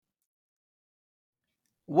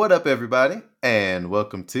What up, everybody, and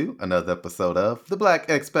welcome to another episode of the Black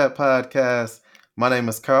Expat Podcast. My name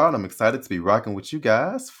is Carl, and I'm excited to be rocking with you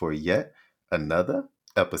guys for yet another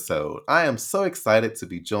episode. I am so excited to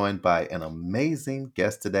be joined by an amazing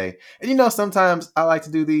guest today. And sometimes I like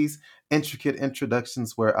to do these intricate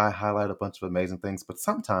introductions where I highlight a bunch of amazing things, but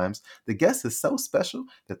sometimes the guest is so special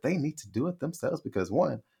that they need to do it themselves because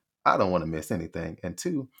one, I don't want to miss anything, and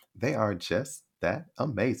two, they are just that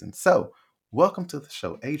amazing. So, welcome to the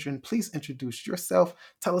show, Adrienne. Please introduce yourself.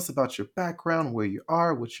 Tell us about your background, where you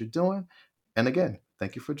are, what you're doing. And again,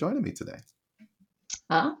 thank you for joining me today.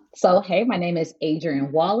 Hey, my name is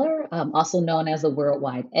Adrienne Waller, also known as the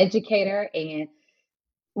Worldwide Educator. And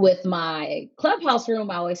with my clubhouse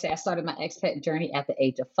room, I always say I started my expat journey at the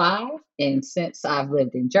age of 5. And since I've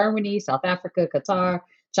lived in Germany, South Africa, Qatar,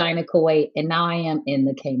 China, Kuwait, and now I am in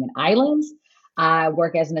the Cayman Islands. I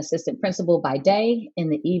work as an assistant principal by day. In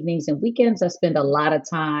the evenings and weekends, I spend a lot of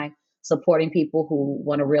time supporting people who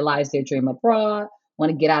want to realize their dream abroad,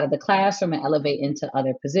 want to get out of the classroom and elevate into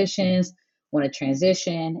other positions, want to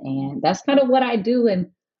transition. And that's kind of what I do in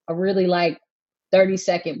a really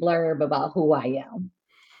 30-second blurb about who I am.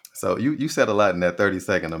 So you said a lot in that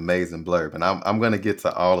 30-second amazing blurb, and I'm going to get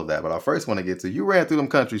to all of that. But I first want to get to, you ran through them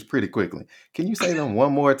countries pretty quickly. Can you say them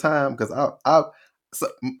one more time? Because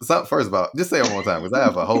first of all, just say it one more time because I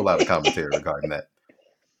have a whole lot of commentary regarding that.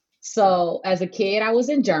 So as a kid, I was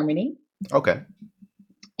in Germany. Okay.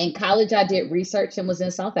 In college, I did research and was in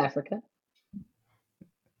South Africa.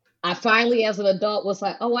 I finally, as an adult, was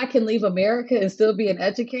like, oh, I can leave America and still be an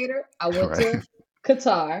educator. I went to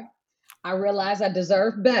Qatar. I realized I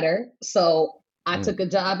deserved better. So I took a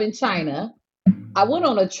job in China. I went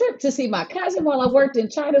on a trip to see my cousin while I worked in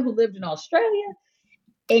China who lived in Australia.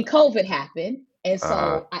 And COVID happened. And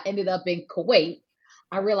so I ended up in Kuwait.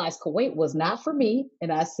 I realized Kuwait was not for me.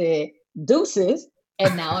 And I said, deuces.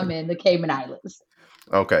 And now I'm in the Cayman Islands.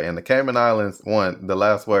 Okay. And the Cayman Islands, the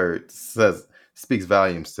last word speaks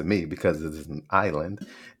volumes to me because it is an island.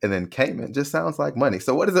 And then Cayman just sounds like money.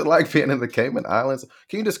 So what is it like being in the Cayman Islands?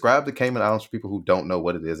 Can you describe the Cayman Islands for people who don't know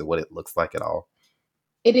what it is and what it looks like at all?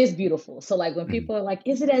 It is beautiful. So when people are like,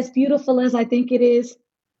 is it as beautiful as I think it is?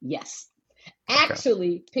 Yes.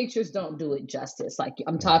 Actually, pictures don't do it justice.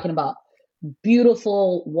 I'm talking about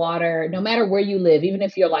beautiful water, no matter where you live, even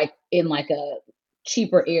if you're in a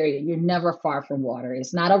cheaper area, you're never far from water.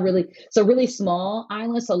 It's a really small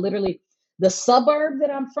island. So literally the suburb that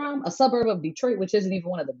I'm from, a suburb of Detroit, which isn't even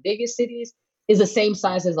one of the biggest cities, is the same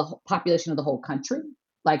size as the population of the whole country.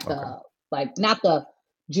 Not the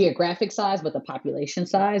geographic size, but the population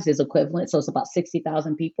size is equivalent. So it's about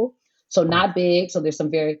 60,000 people. So not big. So there's some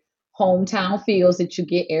very hometown feels that you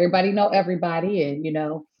get. Everybody know everybody. And,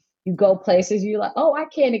 you go places, you're like, oh, I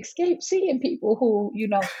can't escape seeing people who,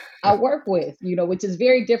 I work with, which is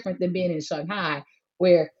very different than being in Shanghai,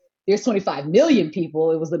 where there's 25 million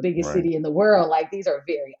people. It was the biggest city in the world. These are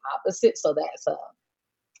very opposite. So that's an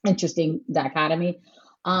interesting dichotomy.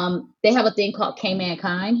 They have a thing called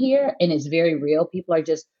K-Mankind here, and it's very real. People are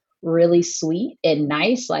just really sweet and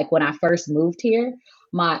nice. When I first moved here,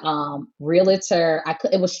 my realtor,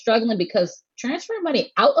 it was struggling because transferring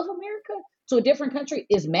money out of America to a different country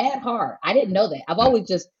is mad hard. I didn't know that. I've always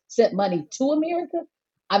just sent money to America.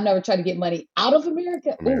 I've never tried to get money out of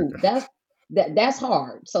America. Ooh, that's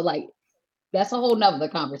hard. So that's a whole nother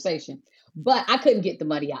conversation. But I couldn't get the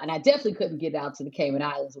money out. And I definitely couldn't get out to the Cayman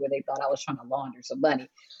Islands where they thought I was trying to launder some money.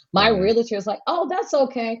 My realtor was like, oh, that's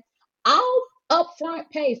okay. I'll upfront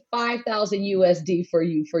pay 5,000 USD for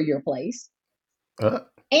you for your place. And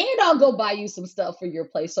I'll go buy you some stuff for your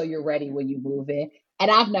place so you're ready when you move in.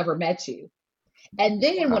 And I've never met you. And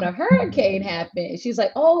then when a hurricane happened, she's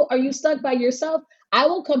like, oh, are you stuck by yourself? I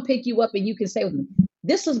will come pick you up and you can stay with me.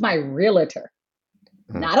 This was my realtor,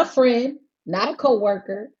 not a friend, not a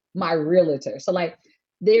coworker, my realtor. So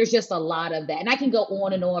there's just a lot of that. And I can go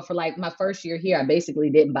on and on for my first year here. I basically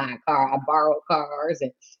didn't buy a car. I borrowed cars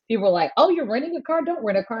and people were like, oh, you're renting a car? Don't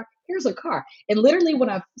rent a car. Here's a car. And literally when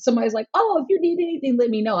somebody's like, oh, if you need anything, let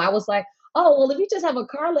me know. I was like, oh, well, if you just have a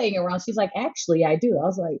car laying around, she's like, actually, I do. I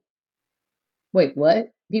was like, wait, what?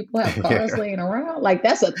 People have cars laying around?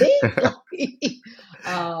 That's a thing?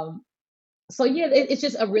 So yeah, it's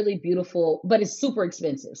just a really beautiful, but it's super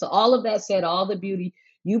expensive. So all of that said, all the beauty,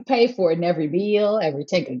 you pay for it in every meal, every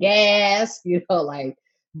tank of gas,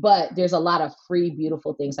 but there's a lot of free,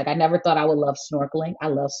 beautiful things. I never thought I would love snorkeling. I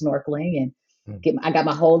love snorkeling and I got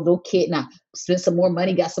my whole little kit and I spent some more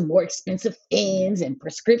money, got some more expensive fins and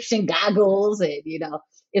prescription goggles. And,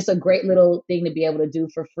 it's a great little thing to be able to do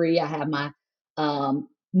for free. I have my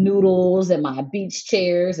noodles and my beach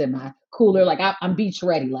chairs and my cooler. Like I'm beach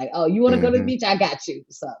ready. Like, oh, you want to go to the beach? I got you.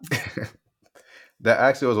 So That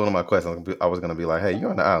actually was one of my questions. I was going to be like, hey,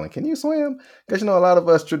 you're on the island. Can you swim? Because, a lot of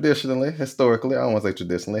us historically, I don't want to say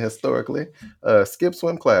traditionally, historically, skip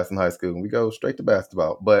swim class in high school. And we go straight to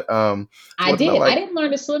basketball. But so I what's not did. I like didn't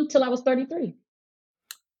learn to swim till I was 33.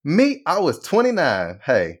 me? I was 29.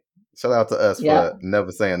 Hey, shout out to us for Yep.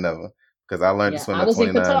 never saying never. Because I learned to Yeah. swim I at was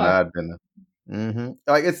in 29 and Qatar. I'd been,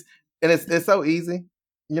 like it's so easy,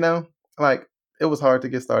 like it was hard to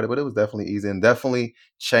get started, but it was definitely easy and definitely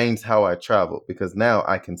changed how I travel because now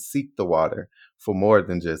I can seek the water for more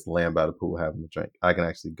than just laying by the pool having a drink. I can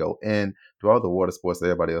actually go in, do all the water sports that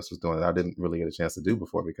everybody else was doing that I didn't really get a chance to do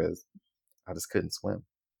before because I just couldn't swim.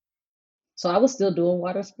 So I was still doing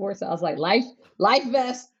water sports. I was like, life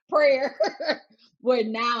vest, prayer. Where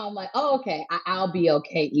now I'm like, oh, okay, I'll be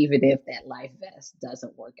okay even if that life vest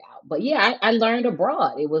doesn't work out. But yeah, I learned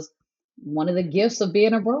abroad. It was one of the gifts of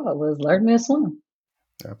being abroad was learning to swim.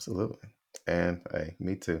 Absolutely. And hey,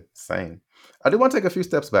 me too. Same. I do want to take a few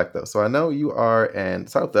steps back though. So I know you are, and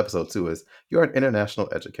start with episode 2 is you're an international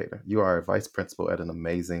educator. You are a vice principal at an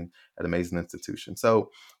amazing institution.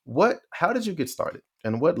 So how did you get started?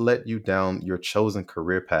 And what led you down your chosen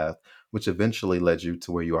career path, which eventually led you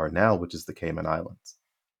to where you are now, which is the Cayman Islands?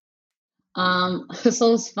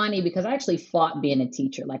 So it's funny because I actually fought being a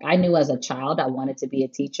teacher. Like I knew as a child I wanted to be a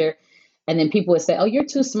teacher. And then people would say, oh, you're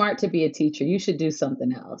too smart to be a teacher. You should do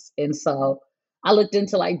something else. And so I looked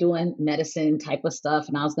into like doing medicine type of stuff,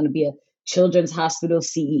 and I was going to be a children's hospital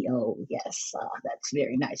CEO. Yes, that's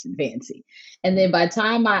very nice and fancy. And then by the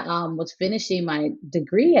time I was finishing my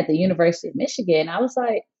degree at the University of Michigan, I was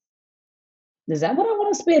like, is that what I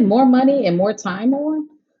want to spend more money and more time on?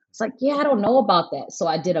 It's like, yeah, I don't know about that. So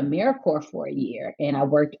I did AmeriCorps for a year and I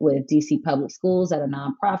worked with DC Public Schools at a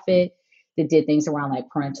nonprofit that did things around like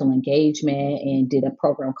parental engagement and did a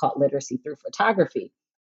program called Literacy Through Photography.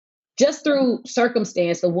 Just through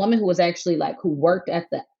circumstance, the woman who was actually like who worked at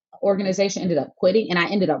the organization ended up quitting and I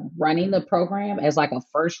ended up running the program as like a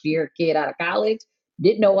first year kid out of college.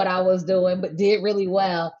 Didn't know what I was doing, but did really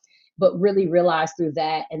well. But really realized through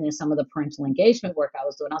that and then some of the parental engagement work I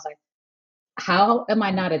was doing, I was like, how am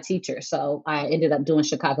I not a teacher? So I ended up doing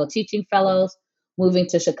Chicago Teaching Fellows, moving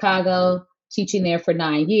to Chicago, teaching there for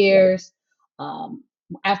 9 years. Um,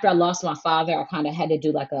 After I lost my father, I kind of had to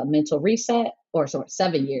do like a mental reset, or sorry,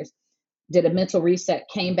 7 years. Did a mental reset,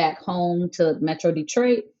 came back home to Metro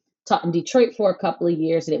Detroit, taught in Detroit for a couple of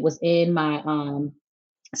years, and it was in my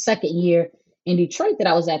second year in Detroit that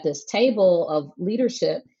I was at this table of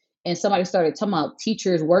leadership, and somebody started talking about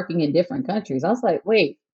teachers working in different countries. I was like,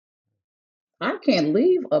 wait, I can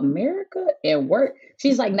leave America and work.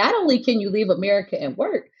 She's like, not only can you leave America and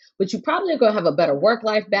work, but you probably are going to have a better work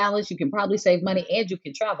life balance. You can probably save money and you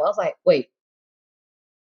can travel. I was like, wait,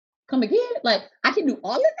 come again? Like, I can do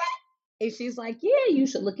all of that? And she's like, yeah, you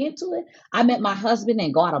should look into it. I met my husband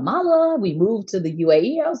in Guatemala. We moved to the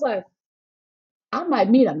UAE. I was like, I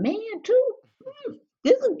might meet a man too.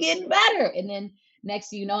 This is getting better. And then next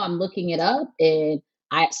thing you know, I'm looking it up and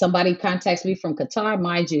somebody contacts me from Qatar.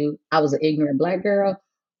 Mind you, I was an ignorant black girl.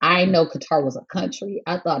 I know Qatar was a country.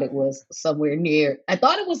 I thought it was somewhere near. I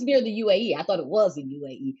thought it was near the UAE. I thought it was the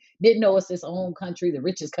UAE. Didn't know it's its own country, the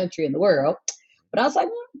richest country in the world. But I was like,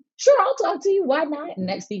 sure, I'll talk to you. Why not? And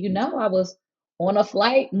next thing you know, I was on a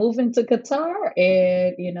flight moving to Qatar,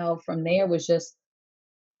 and from there was just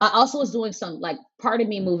I also was doing some like part of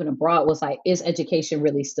me moving abroad was like, is education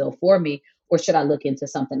really still for me? Or should I look into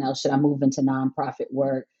something else? Should I move into nonprofit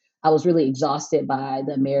work? I was really exhausted by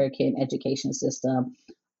the American education system.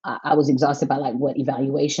 I was exhausted by like what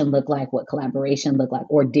evaluation looked like, what collaboration looked like,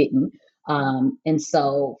 or didn't. And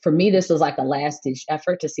so for me, this was like a last ditch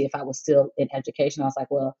effort to see if I was still in education. I was like,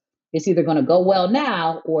 well, it's either going to go well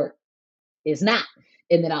now or it's not.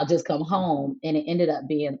 And then I'll just come home. And it ended up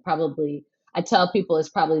being probably, I tell people it's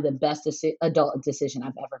probably the best adult decision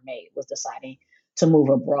I've ever made was deciding to move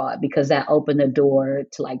abroad because that opened the door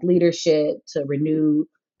to like leadership, to renew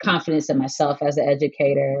confidence in myself as an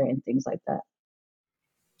educator and things like that.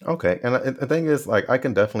 Okay, and the thing is, like, I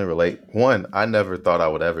can definitely relate. One, I never thought I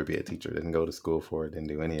would ever be a teacher. Didn't go to school for it. Didn't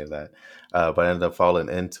do any of that. But I ended up falling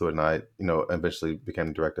into it, and I, eventually became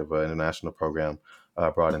the director of an international program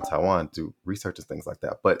abroad in Taiwan to research and things like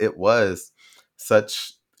that. But it was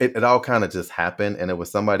such. It all kind of just happened, and it was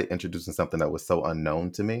somebody introducing something that was so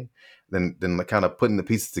unknown to me. Then kind of putting the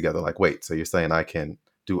pieces together. Like, wait, so you're saying I can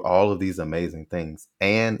do all of these amazing things.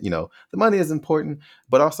 And, the money is important,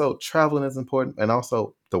 but also traveling is important, and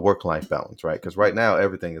also the work-life balance, right? Because right now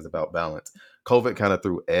everything is about balance. COVID kind of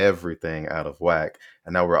threw everything out of whack.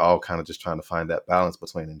 And now we're all kind of just trying to find that balance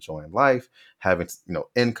between enjoying life, having,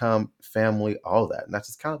 income, family, all that. And that's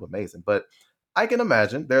just kind of amazing. But I can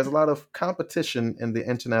imagine there's a lot of competition in the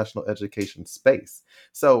international education space.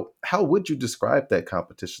 So, how would you describe that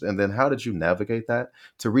competition? And then how did you navigate that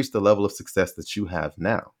to reach the level of success that you have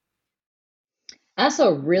now? That's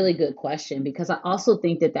a really good question because I also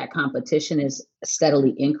think that competition is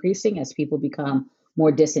steadily increasing as people become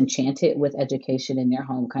more disenchanted with education in their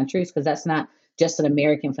home countries, because that's not just an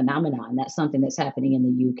American phenomenon. That's something that's happening in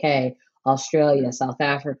the UK, Australia, South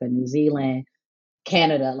Africa, New Zealand,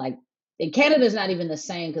 Canada. Like, and Canada is not even the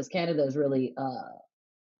same because Canada is really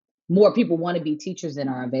more people want to be teachers than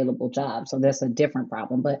are available jobs. So that's a different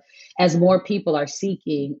problem. But as more people are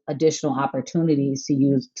seeking additional opportunities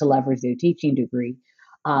to leverage their teaching degree,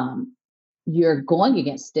 um, you're going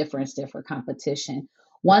against stiffer competition.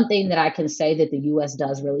 One thing that I can say that the US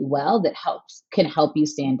does really well that can help you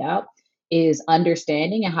stand out is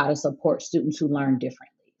understanding and how to support students who learn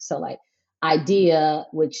differently. So like IDEA,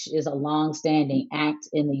 which is a long-standing act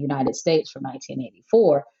in the United States from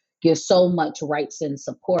 1984, gives so much rights and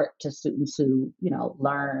support to students who,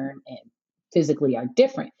 learn and physically are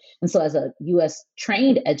different. And so as a US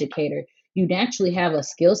trained educator, you naturally have a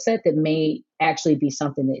skill set that may actually be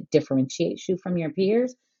something that differentiates you from your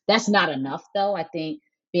peers. That's not enough, though. I think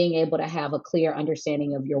being able to have a clear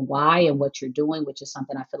understanding of your why and what you're doing, which is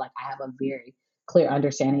something I feel like I have a very clear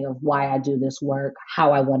understanding of why I do this work,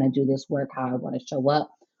 how I want to do this work, how I want to show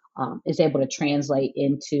up, is able to translate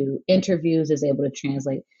into interviews, is able to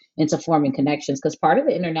translate into forming connections. Because part of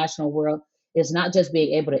the international world is not just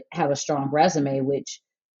being able to have a strong resume, which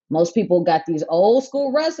most people got these old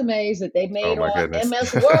school resumes that they Oh made my on goodness.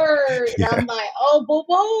 MS Word. And Yeah. I'm like, oh, boo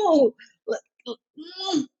boo.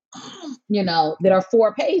 That are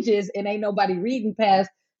 4 pages and ain't nobody reading past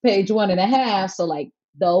page 1.5. So, like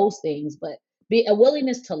those things. But a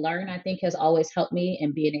willingness to learn, I think, has always helped me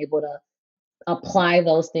in being able to apply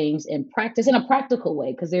those things in practice in a practical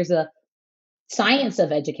way. Because there's a science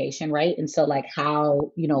of education, right? And so like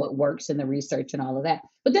how, it works in the research and all of that.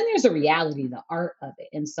 But then there's a reality, the art of it.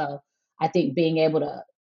 And so I think being able to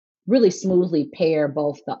really smoothly pair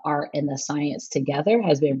both the art and the science together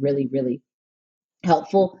has been really, really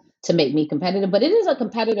helpful to make me competitive. But it is a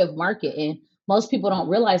competitive market. And most people don't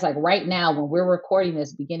realize, like right now, when we're recording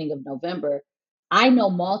this beginning of November, I know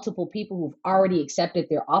multiple people who've already accepted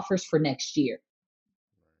their offers for next year.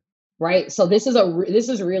 Right. So this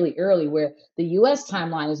is really early, where the US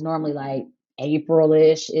timeline is normally like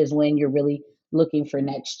April-ish is when you're really looking for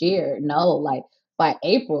next year. No, like by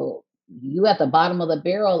April, you at the bottom of the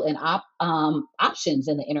barrel in options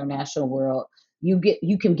in the international world. You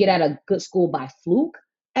can get out of good school by fluke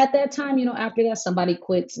at that time. After that, somebody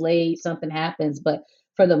quits late, something happens. But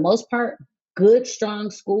for the most part, good, strong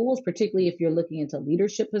schools, particularly if you're looking into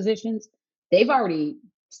leadership positions, they've already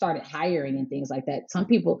started hiring and things like that. Some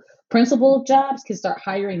people, principal jobs, can start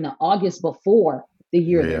hiring the August before the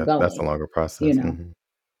year they're Yeah, that's a going, longer you process. know?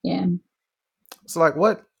 Yeah. So like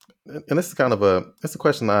what, and this is kind of it's a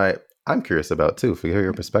question I'm curious about too, for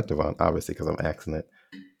your perspective on, obviously, because I'm asking it.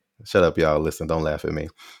 Shut up, y'all. Listen, don't laugh at me.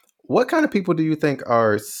 What kind of people do you think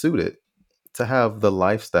are suited to have the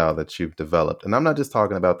lifestyle that you've developed? And I'm not just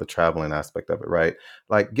talking about the traveling aspect of it, right?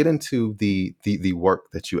 Like get into the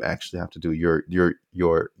work that you actually have to do,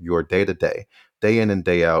 your day to day in and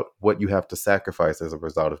day out, what you have to sacrifice as a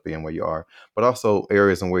result of being where you are, but also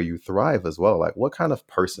areas and where you thrive as well. Like what kind of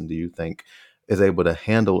person do you think is able to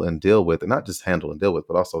handle and deal with, and not just handle and deal with,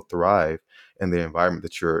 but also thrive in the environment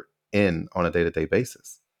that you're in on a day-to-day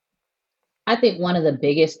basis? I think one of the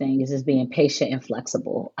biggest things is being patient and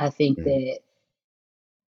flexible. I think Mhm. that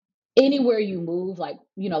anywhere you move, like,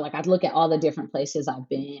 like I look at all the different places I've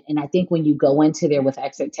been, and I think when you go into there with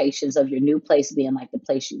expectations of your new place being like the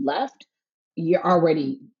place you left, you're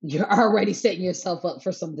already setting yourself up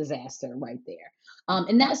for some disaster right there.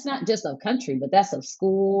 And that's not just of country, but that's of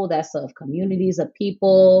school, that's of communities of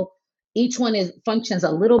people. Each one is functions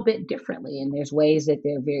a little bit differently, and there's ways that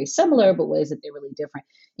they're very similar, but ways that they're really different.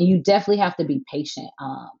 And you definitely have to be patient.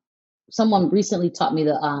 Someone recently taught me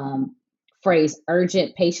the phrase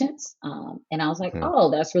urgent patience. And I was like, Mhm.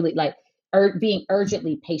 oh, that's really like being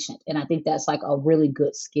urgently patient. And I think that's like a really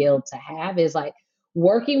good skill to have, is like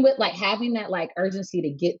working with, like having that like urgency to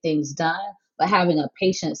get things done, but having a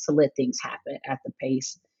patience to let things happen at the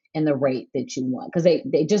pace and the rate that you want. Cause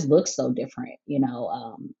they just look so different.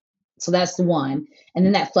 So that's one. And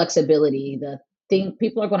then that flexibility, the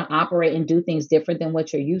people are going to operate and do things different than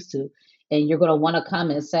what you're used to. And you're going to want to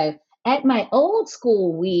come and say, at my old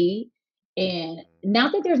school, and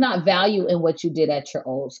not that there's not value in what you did at your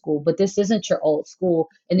old school, but this isn't your old school.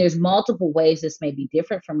 And there's multiple ways this may be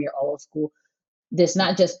different from your old school. This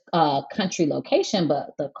not just country location,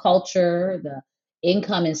 but the culture, the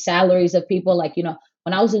income and salaries of people. Like,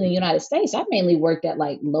 when I was in the United States, I mainly worked at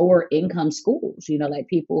like lower income schools, like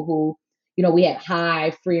people who, we had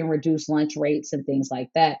high free and reduced lunch rates and things like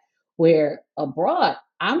that. Where abroad,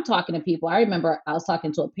 I'm talking to people. I remember I was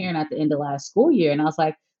talking to a parent at the end of last school year, and I was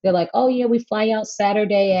like, they're like, oh yeah, we fly out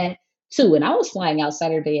Saturday at 2. And I was flying out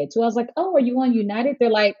Saturday at 2. I was like, oh, are you on United? They're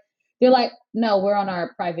like, no, we're on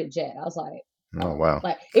our private jet. I was like, Oh, oh, wow.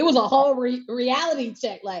 like it was a whole reality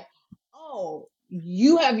check. Like, oh,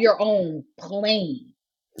 you have your own plane.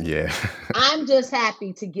 Yeah. I'm just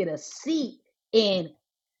happy to get a seat in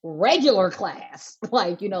regular class.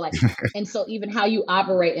 And so even how you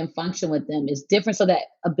operate and function with them is different. So that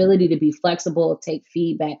ability to be flexible, take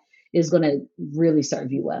feedback is going to really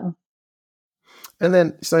serve you well. And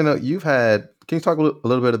then, so, can you talk a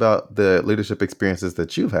little bit about the leadership experiences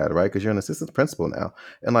that you've had, right? Because you're an assistant principal now.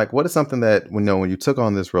 And like, what is something that, when you took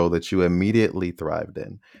on this role that you immediately thrived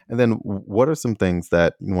in? And then what are some things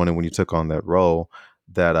that, when you took on that role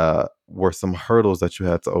that were some hurdles that you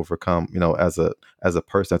had to overcome, as a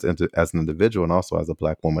person, as an individual, and also as a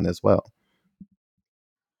Black woman as well?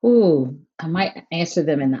 Ooh, I might answer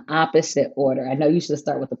them in the opposite order. I know you should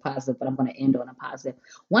start with the positive, but I'm going to end on a positive.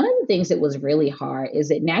 One of the things that was really hard is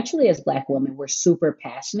that naturally, as Black women, we're super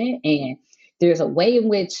passionate, and there's a way in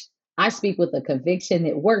which I speak with a conviction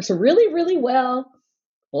that works really, really well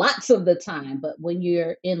lots of the time. But when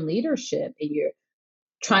you're in leadership and you're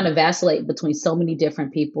trying to vacillate between so many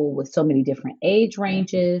different people with so many different age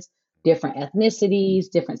ranges, different ethnicities,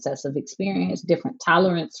 different sets of experience, different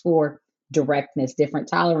tolerance for directness, different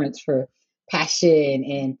tolerance for passion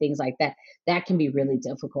and things like that. That can be really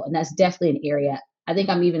difficult. And that's definitely an area I think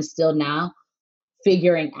I'm even still now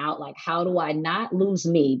figuring out, like, how do I not lose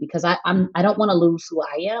me? Because I don't want to lose who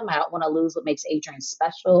I am. I don't want to lose what makes Adrienne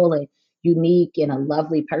special and unique and a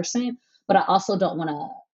lovely person. But I also don't want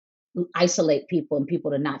to isolate people and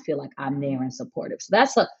people to not feel like I'm there and supportive. So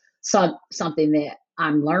that's something that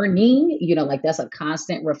I'm learning, like that's a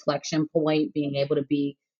constant reflection point, being able to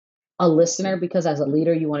be a listener, because as a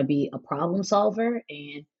leader, you want to be a problem solver,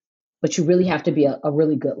 but you really have to be a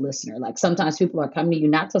really good listener. Like sometimes people are coming to you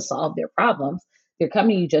not to solve their problems. They're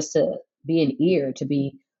coming to you just to be an ear, to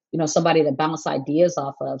be, somebody to bounce ideas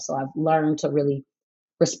off of. So I've learned to really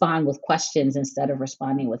respond with questions instead of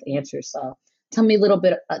responding with answers. So tell me a little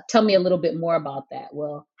bit more about that.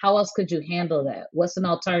 Well, how else could you handle that? What's an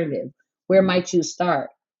alternative? Where might you start?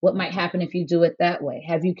 What might happen if you do it that way?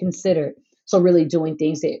 Have you considered? So really doing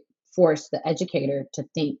things that force the educator to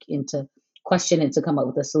think and to question and to come up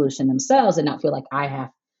with a solution themselves and not feel like I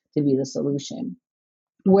have to be the solution.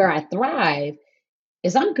 Where I thrive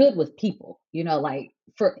is I'm good with people, like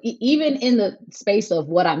for even in the space of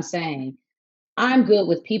what I'm saying, I'm good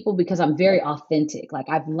with people because I'm very authentic. Like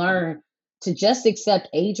I've learned to just accept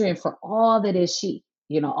Adrienne for all that is she,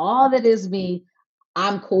 all that is me,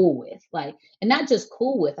 I'm cool with. Like, and not just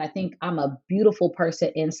cool with, I think I'm a beautiful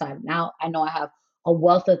person inside and out. I know I have a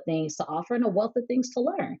wealth of things to offer and a wealth of things to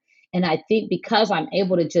learn. And I think because I'm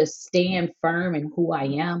able to just stand firm in who I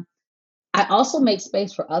am, I also make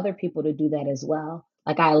space for other people to do that as well.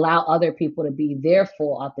 Like I allow other people to be their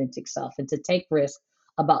full authentic self and to take risks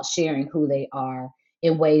about sharing who they are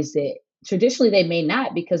in ways that traditionally they may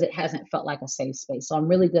not, because it hasn't felt like a safe space. So I'm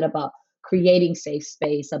really good about creating safe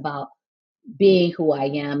space, about being who I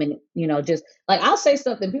am. And, just like I'll say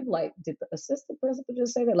stuff and people like, did the assistant principal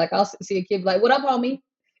just say that? Like I'll see a kid like, what up, homie?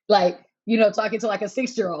 Like, talking to like a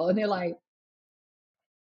 6-year-old and they're like,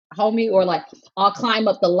 homie, or like I'll climb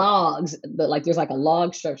up the logs, like there's like a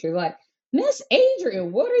log structure. Like, Miss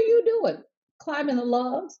Adrienne, what are you doing? Climbing the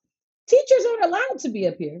logs? Teachers aren't allowed to be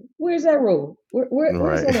up here. Where's that rule? Where's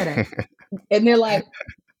Right. that at? And they're like,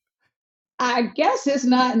 I guess it's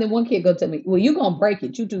not. And then one kid go tell me, well, you're gonna break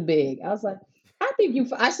it. You too big. I was like,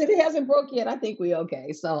 I said it hasn't broke yet. I think we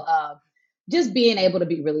okay. So just being able to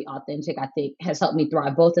be really authentic, I think has helped me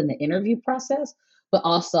thrive both in the interview process, but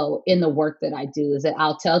also in the work that I do. Is that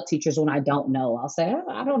I'll tell teachers when I don't know, I'll say, oh,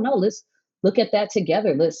 I don't know. Let's look at that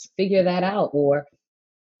together. Let's figure that out. Or,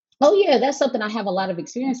 oh yeah, that's something I have a lot of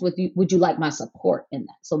experience with. You, would you like my support in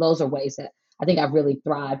that? So those are ways that I think I've really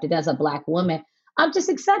thrived. And as a Black woman, I've just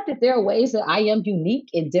accepted there are ways that I am unique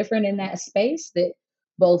and different in that space that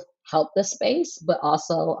both help the space, but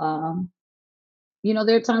also,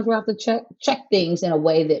 there are times where I have to check things in a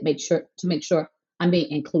way that make sure I'm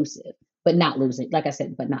being inclusive. but not losing, like I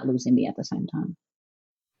said, but not losing me at the same time.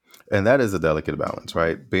 And that is a delicate balance,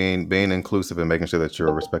 right? Being inclusive and making sure that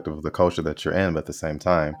you're respectful of the culture that you're in, but at the same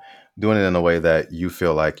time, doing it in a way that you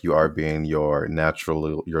feel like you are being your natural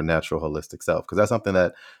holistic self. Because that's something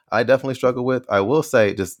that I definitely struggle with. I will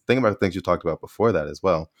say, just think about the things you talked about before that as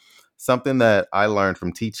well. Something that I learned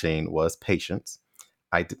from teaching was patience.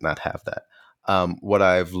 I did not have that. What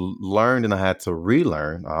I've learned and I had to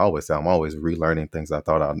relearn, I always say I'm always relearning things I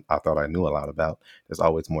thought I knew a lot about. There's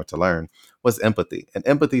always more to learn. Was empathy. And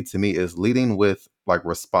empathy to me is leading with like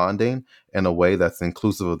responding in a way that's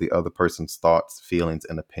inclusive of the other person's thoughts, feelings,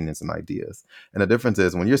 and opinions and ideas. And the difference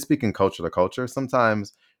is when you're speaking culture to culture,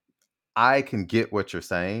 sometimes I can get what you're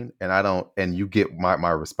saying and I don't, and you get my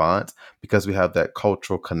response because we have that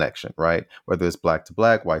cultural connection, right? Whether it's black to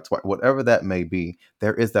black, white to white, whatever that may be,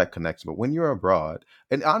 there is that connection. But when you're abroad,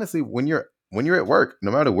 and honestly, when you're at work,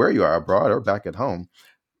 no matter where you are abroad or back at home,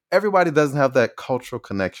 everybody doesn't have that cultural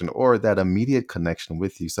connection or that immediate connection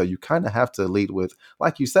with you. So you kind of have to lead with,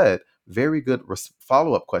 like you said, very good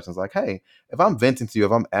follow-up questions like, hey, if I'm venting to you,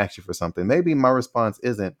 if I'm asking for something, maybe my response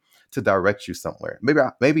isn't to direct you somewhere.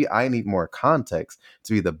 Maybe I need more context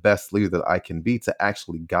to be the best leader that I can be to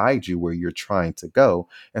actually guide you where you're trying to go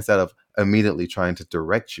instead of immediately trying to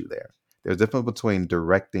direct you there. There's a difference between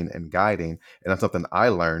directing and guiding. And that's something I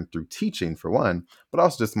learned through teaching for one, but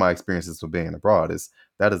also just my experiences with being abroad is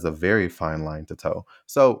that is a very fine line to toe.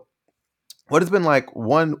 So what has been like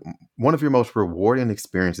one of your most rewarding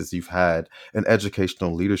experiences you've had in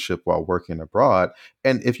educational leadership while working abroad?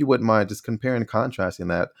 And if you wouldn't mind just comparing and contrasting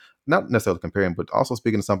that, not necessarily comparing, but also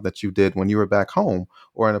speaking to something that you did when you were back home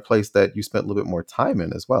or in a place that you spent a little bit more time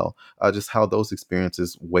in as well, just how those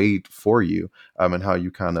experiences weighed for you, and how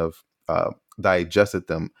you kind of digested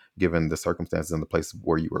them given the circumstances and the place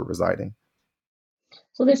where you were residing.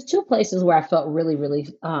 So there's two places where I felt really, really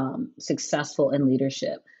successful in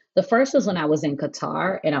leadership. The first was when I was in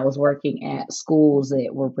Qatar and I was working at schools that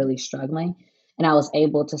were really struggling. And I was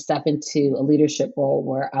able to step into a leadership role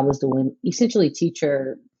where I was doing essentially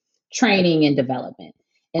teacher training and development.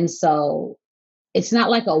 And so it's not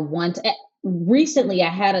like a recently I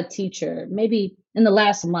had a teacher, maybe in the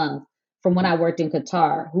last month from when I worked in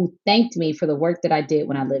Qatar, who thanked me for the work that I did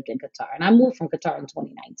when I lived in Qatar. And I moved from Qatar in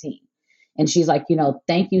 2019. And she's like,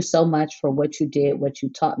 thank you so much for what you did, what you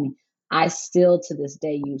taught me. I still to this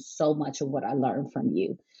day use so much of what I learned from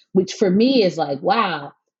you, which for me is like,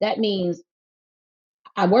 wow, that means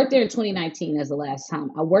I worked there in 2019 as the last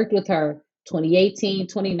time. I worked with her 2018,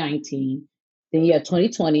 2019, then you have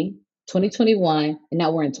 2020, 2021, and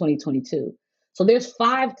now we're in 2022. So there's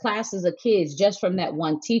 5 classes of kids just from that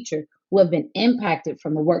one teacher who have been impacted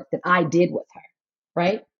from the work that I did with her,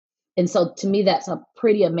 right? And so to me, that's a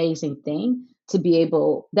pretty amazing thing to be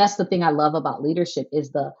able, that's the thing I love about leadership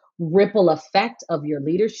is the ripple effect of your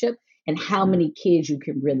leadership and how many kids you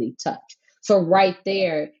can really touch. So right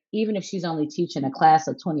there, even if she's only teaching a class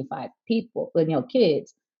of 25 people,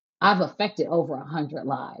 kids, I've affected over 100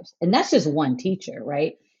 lives. And that's just one teacher,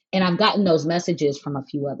 right? And I've gotten those messages from a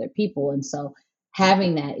few other people. And so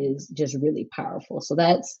having that is just really powerful. So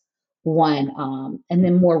that's one. And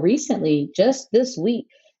then more recently, just this week,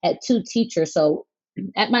 at 2 teachers. So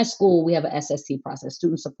at my school, we have an SST process,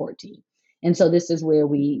 student support team. And so this is where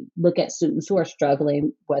we look at students who are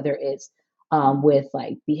struggling, whether it's with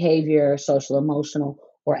like behavior, social, emotional,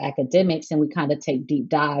 or academics. And we kind of take deep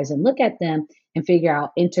dives and look at them and figure out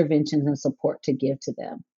interventions and support to give to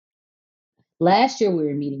them. Last year, we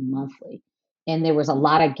were meeting monthly, and there was a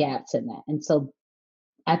lot of gaps in that. And so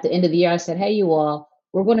at the end of the year, I said, hey, you all,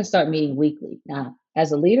 we're going to start meeting weekly. Now,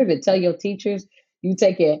 as a leader, to tell your teachers you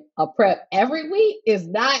take a prep every week is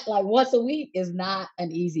not like once a week is not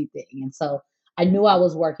an easy thing. And so I knew I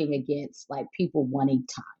was working against like people wanting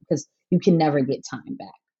time because you can never get time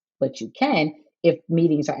back, but you can if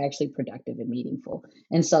meetings are actually productive and meaningful.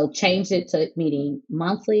 And so changed it to meeting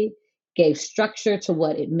monthly, gave structure to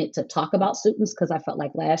what it meant to talk about students because I felt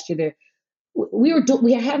like last year we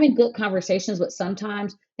were having good conversations, but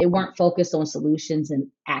sometimes they weren't focused on solutions and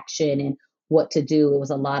action and what to do. It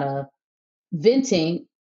was a lot of venting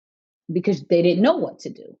because they didn't know what to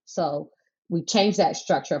do. So we changed that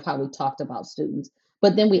structure of how we talked about students.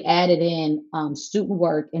 But then we added in student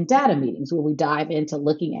work and data meetings where we dive into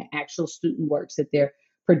looking at actual student works that they're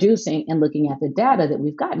producing and looking at the data that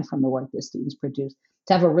we've gotten from the work that students produce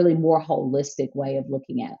to have a really more holistic way of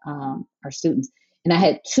looking at our students. And I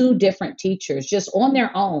had 2 different teachers just on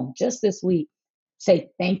their own, just this week, say,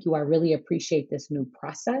 thank you. I really appreciate this new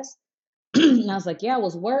process. And I was like, yeah, I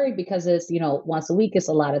was worried because it's, once a week, it's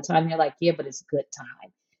a lot of time. They're like, yeah, but it's good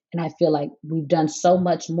time. And I feel like we've done so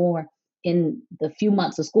much more in the few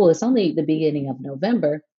months of school, it's only the beginning of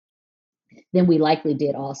November, than we likely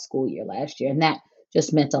did all school year last year. And that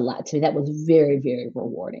just meant a lot to me. That was very, very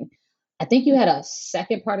rewarding. I think you had a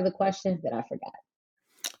second part of the question that I forgot.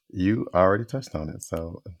 You already touched on it,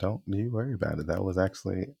 so don't you worry about it. That was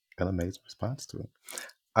actually an amazing response to it.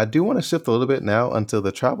 I do want to shift a little bit now until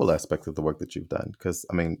the travel aspect of the work that you've done, because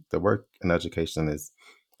I mean, the work in education is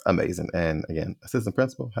amazing. And again, assistant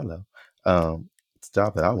principal, hello. It's a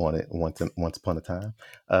job that I wanted once upon a time.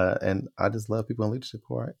 And I just love people in leadership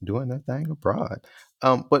who are doing their thing abroad.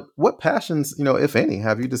 But what passions, if any,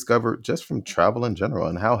 have you discovered just from travel in general?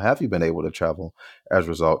 And how have you been able to travel as a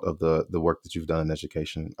result of the work that you've done in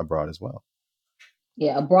education abroad as well?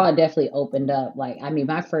 Yeah, abroad definitely opened up. Like, I mean,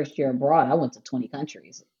 my first year abroad, I went to 20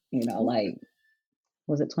 countries, like,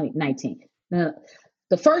 was it 2019? No,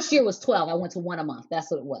 the first year was 12. I went to one a month. That's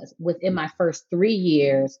what it was. Within my first 3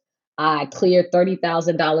 years, I cleared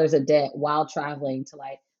 $30,000 of debt while traveling to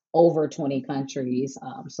like over 20 countries.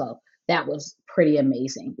 So that was pretty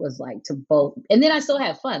amazing. Was like to both, and then I still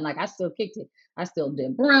had fun. Like I still kicked it. I still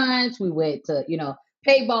did brunch. We went to,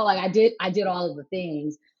 paintball. Like I did all of the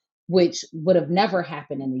things which would have never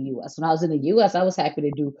happened in the US. When I was in the US, I was happy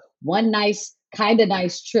to do one kind of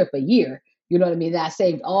nice trip a year. You know what I mean? That I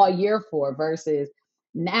saved all year for versus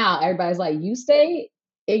now everybody's like, you stay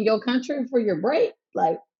in your country for your break?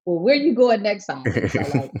 Like, well, where you going next time? And so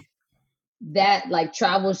like that, like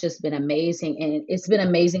travel's just been amazing. And it's been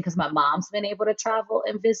amazing because my mom's been able to travel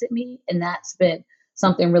and visit me. And that's been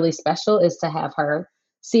something really special is to have her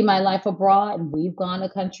see my life abroad. And we've gone to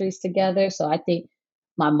countries together. So I think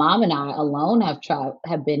my mom and I alone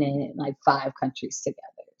have been in like 5 countries together.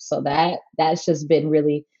 So that's just been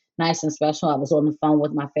really nice and special. I was on the phone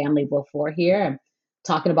with my family before here and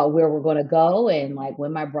talking about where we're going to go and like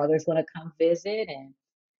when my brother's going to come visit, and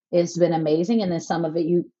it's been amazing. And then some of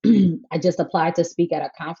it I just applied to speak at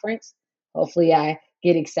a conference. Hopefully I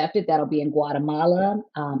get accepted. That'll be in Guatemala.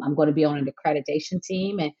 I'm going to be on an accreditation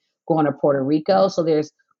team and going to Puerto Rico. So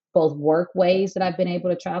there's both work ways that I've been able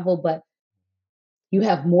to travel, but you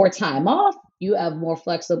have more time off, you have more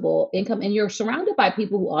flexible income, and you're surrounded by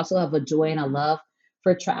people who also have a joy and a love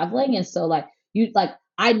for traveling. And so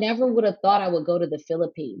I never would have thought I would go to the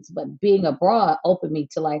Philippines, but being abroad opened me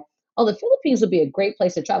to like, oh, the Philippines would be a great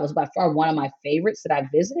place to travel. It's by far one of my favorites that I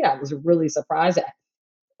visited. I was really surprised at.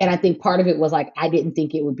 And I think part of it was like I didn't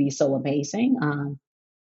think it would be so amazing.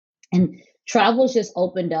 And travel's just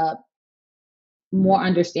opened up more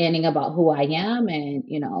understanding about who I am and,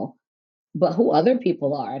 but who other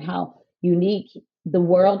people are and how unique the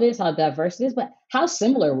world is, how diverse it is, but how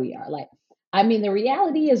similar we are. Like, I mean, the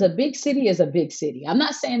reality is a big city is a big city. I'm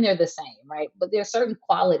not saying they're the same, right? But there are certain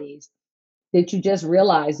qualities that you just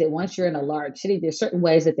realize that once you're in a large city, there's certain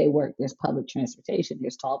ways that they work. There's public transportation,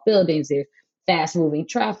 there's tall buildings, there's fast moving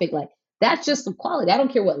traffic. Like, that's just the quality. I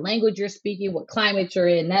don't care what language you're speaking, what climate you're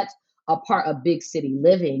in. That's a part of big city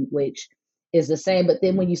living, which is the same. But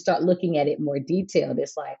then when you start looking at it more detailed,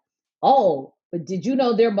 it's like, oh, but did you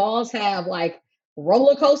know their malls have like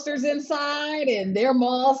roller coasters inside and their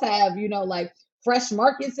malls have, like fresh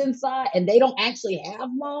markets inside and they don't actually have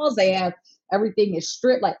malls. They have everything is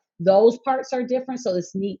stripped. Like those parts are different. So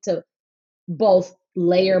it's neat to both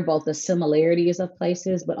layer both the similarities of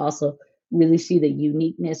places, but also really see the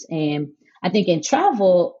uniqueness. And I think in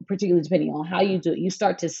travel, particularly depending on how you do it, you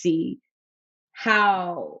start to see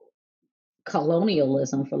how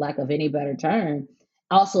colonialism, for lack of any better term,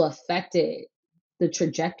 also affected the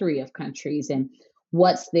trajectory of countries and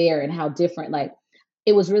what's there and how different. Like,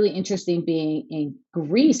 it was really interesting being in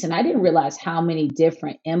Greece, and I didn't realize how many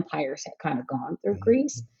different empires had kind of gone through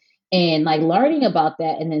Greece. And like learning about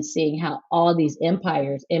that and then seeing how all these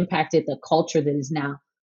empires impacted the culture that is now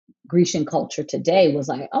Grecian culture today was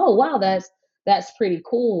like, oh wow, that's pretty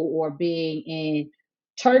cool. Or being in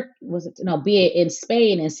being in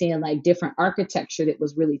Spain and seeing like different architecture that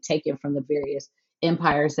was really taken from the various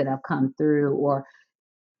empires that have come through, or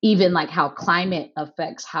even like how climate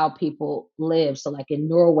affects how people live. So like in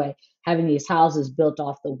Norway, having these houses built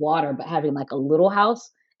off the water, but having like a little house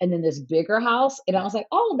and then this bigger house. And I was like,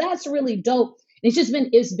 oh, that's really dope. And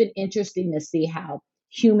it's been interesting to see how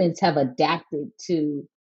humans have adapted to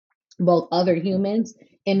both other humans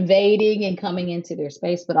invading and coming into their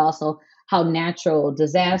space, but also how natural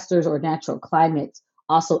disasters or natural climates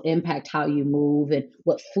also impact how you move and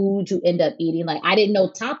what food you end up eating. Like, I didn't know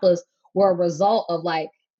tapas were a result of like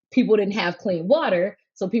people didn't have clean water.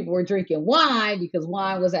 So people were drinking wine because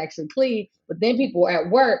wine was actually clean. But then people were at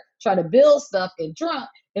work trying to build stuff and drunk.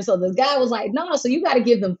 And so this guy was like, no, so you got to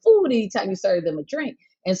give them food anytime you serve them a drink.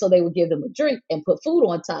 And so they would give them a drink and put food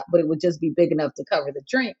on top, but it would just be big enough to cover the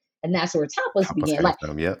drink. And that's where tapas Tapas began. came Like,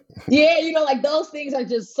 from, yep. yeah, like those things are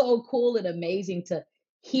just so cool and amazing to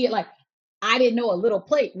hear. Like, I didn't know a little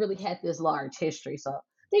plate really had this large history. So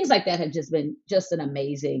things like that have just been just an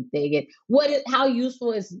amazing thing. And how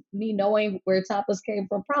useful is me knowing where tapas came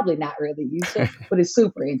from? Probably not really useful, but it's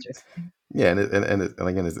super interesting. Yeah, and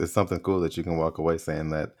again, it's something cool that you can walk away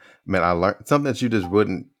saying that, man, I learned something that you just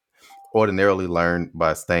wouldn't ordinarily learn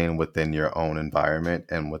by staying within your own environment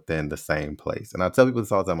and within the same place. And I tell people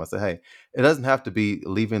this all the time. I say, hey, it doesn't have to be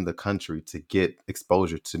leaving the country to get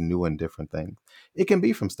exposure to new and different things. It can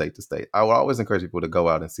be from state to state. I would always encourage people to go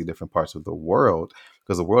out and see different parts of the world,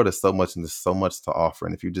 because the world is so much and there's so much to offer.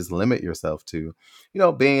 And if you just limit yourself to,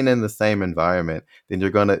 being in the same environment, then you're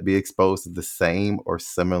going to be exposed to the same or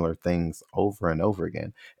similar things over and over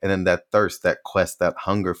again. And then that thirst, that quest, that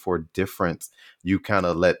hunger for difference, you kind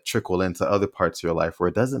of let trickle into other parts of your life where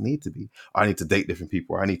it doesn't need to be, I need to date different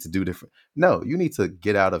people, or I need to do different. No, you need to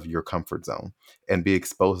get out of your comfort zone and be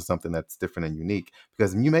exposed to something that's different and unique,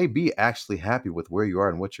 because you may be actually happy with where you are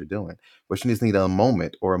and what you're doing, but you just need a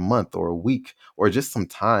moment or a month or a week or just some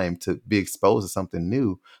time to be exposed to something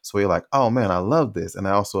new. So you're like, oh man, I love this. And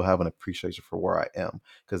I also have an appreciation for where I am.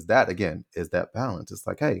 Because that, again, is that balance. It's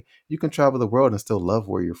like, hey, you can travel the world and still love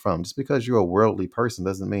where you're from. Just because you're a worldly person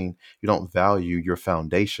doesn't mean you don't value your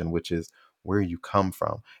foundation, which is where you come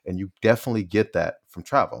from. And you definitely get that from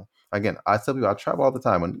travel. Again, I tell people I travel all the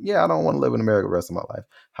time, and yeah, I don't want to live in America the rest of my life.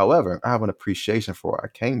 However, I have an appreciation for where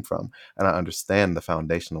I came from, and I understand the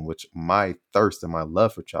foundation on which my thirst and my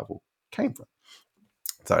love for travel came from.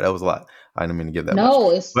 Sorry, that was a lot. I didn't mean to give that much.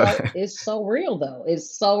 No, But it's so real though.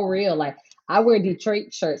 It's so real. Like, I wear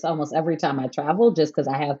Detroit shirts almost every time I travel just because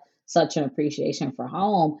I have such an appreciation for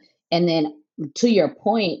home. And then, to your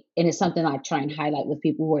point, and it's something I try and highlight with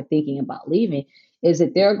people who are thinking about leaving, is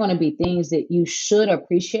that there are going to be things that you should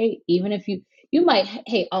appreciate, even if you might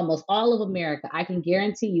hate almost all of America. I can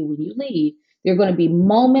guarantee you, when you leave, there are going to be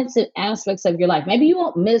moments and aspects of your life. Maybe you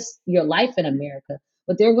won't miss your life in America,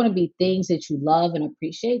 but there are going to be things that you love and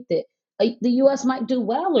appreciate that the US might do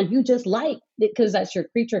well, or you just like because that's your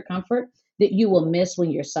creature comfort, that you will miss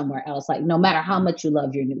when you're somewhere else, like no matter how much you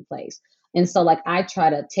love your new place. And so, like, I try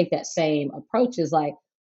to take that same approach, is like,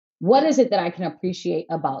 what is it that I can appreciate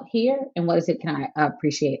about here, and what is it can I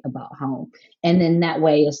appreciate about home? And then that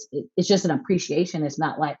way it's just an appreciation. It's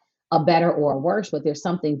not like a better or a worse, but there's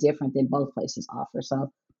something different than both places offer.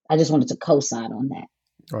 So I just wanted to co-sign on that.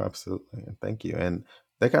 oh, absolutely. And thank you. And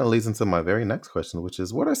that kind of leads into my very next question, which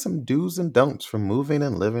is, what are some do's and don'ts from moving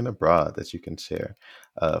and living abroad that you can share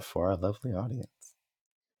for our lovely audience?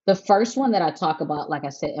 The first one that I talk about, like I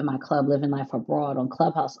said, in my club, Living Life Abroad on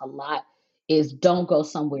Clubhouse a lot, is don't go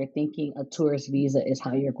somewhere thinking a tourist visa is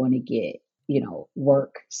how you're going to get,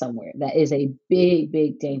 work somewhere. That is a big,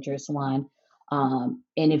 big, dangerous one. And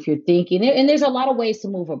if you're thinking, and there's a lot of ways to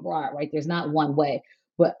move abroad, right? There's not one way,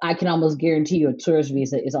 but I can almost guarantee you a tourist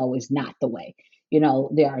visa is always not the way.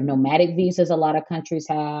 There are nomadic visas a lot of countries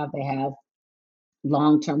have. They have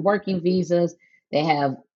long-term working visas. They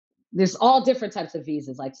have There's all different types of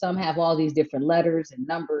visas. Like, some have all these different letters and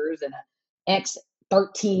numbers and a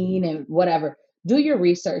X13 and whatever. Do your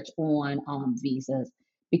research on visas,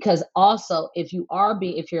 because also, if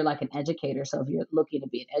you're like an educator, so if you're looking to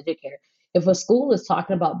be an educator, if a school is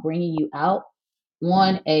talking about bringing you out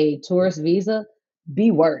on a tourist visa, be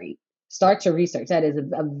worried. Start to research. That is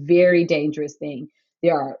a very dangerous thing.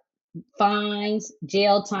 There are fines,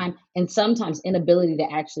 jail time, and sometimes inability to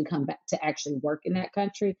actually come back to actually work in that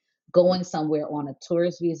country, going somewhere on a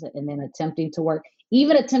tourist visa and then attempting to work,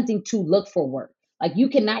 even attempting to look for work. Like, you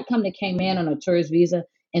cannot come to Cayman on a tourist visa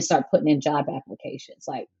and start putting in job applications.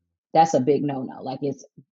 Like, that's a big no-no. Like, it's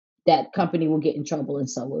that company will get in trouble and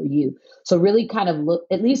so will you. So really kind of look,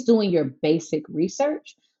 at least doing your basic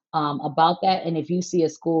research about that. And if you see a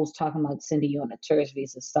school's talking about sending you on a tourist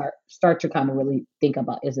visa, start to kind of really think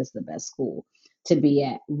about, is this the best school to be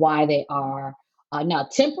at? Why they are. Now,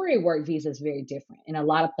 temporary work visa is very different. In a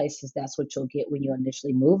lot of places, that's what you'll get when you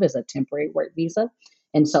initially move, is a temporary work visa.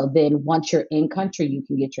 And so then once you're in country, you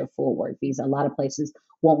can get your full work visa. A lot of places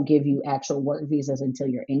won't give you actual work visas until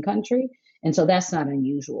you're in country. And so that's not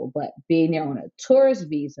unusual. But being there on a tourist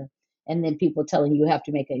visa and then people telling you have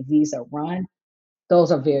to make a visa run,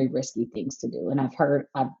 those are very risky things to do. And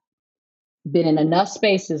I've been in enough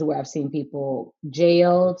spaces where I've seen people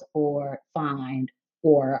jailed or fined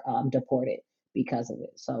or deported because of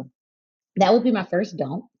it. So that would be my first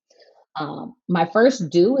don't. My first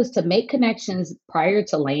do is to make connections prior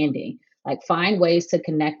to landing. Like, find ways to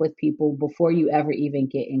connect with people before you ever even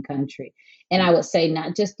get in country. And I would say,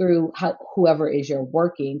 not just through whoever is you're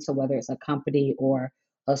working, so whether it's a company or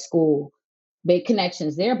a school, make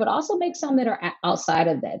connections there, but also make some that are outside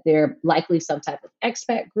of that. They're likely some type of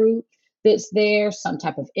expat group that's there, some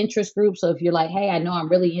type of interest group. So if you're like, hey, I know I'm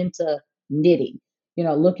really into knitting,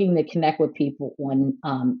 looking to connect with people on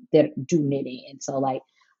that do knitting. And so like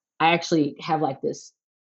I actually have like this,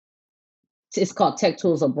 it's called Tech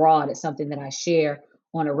Tools Abroad. It's something that I share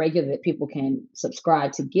on a regular that people can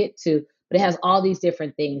subscribe to get to, but it has all these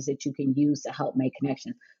different things that you can use to help make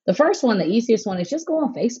connections. The first one, the easiest one, is just go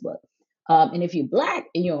on Facebook. And if you're Black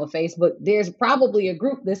and you're on Facebook, there's probably a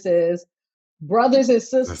group that says brothers and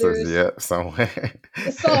This is, sisters, yeah, somewhere.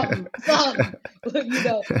 something,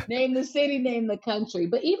 name the city, name the country.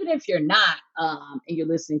 But even if you're not, and you're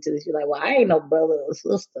listening to this, you're like, well, I ain't no brother or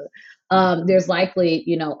sister. There's likely,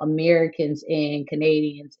 Americans and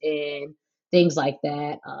Canadians and things like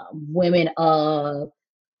that, women of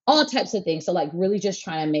all types of things. So like really just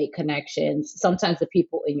trying to make connections. Sometimes the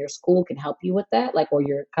people in your school can help you with that, like, or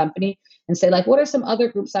your company, and say like, what are some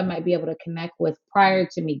other groups I might be able to connect with prior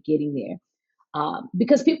to me getting there?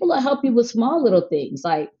 Because people will help you with small little things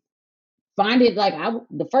like find it. Like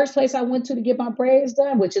the first place I went to get my braids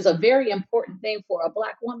done, which is a very important thing for a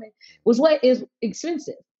Black woman, was what is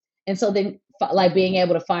expensive. And so then like being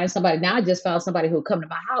able to find somebody, now I just found somebody who would come to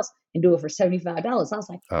my house and do it for $75. I was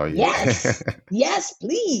like, Oh, yeah. yes, yes,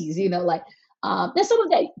 please. Like and some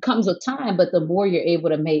of that comes with time, but the more you're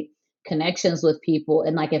able to make connections with people,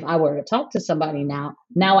 and like if I were to talk to somebody now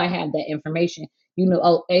I have that information.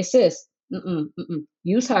 Oh, hey sis,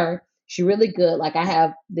 use her. She really good. Like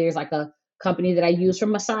there's like a company that I use for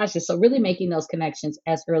massages. So really making those connections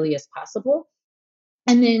as early as possible.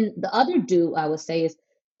 And then the other I would say is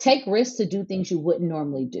take risks to do things you wouldn't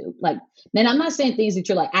normally do. Like, then I'm not saying things that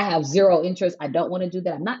you're like, I have zero interest, I don't want to do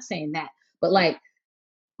that. I'm not saying that. But like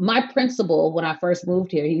my principal, when I first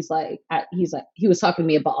moved here, he was talking to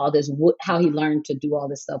me about all this wood, how he learned to do all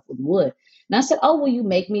this stuff with wood. And I said, oh, will you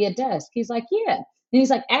make me a desk? He's like, yeah. And he's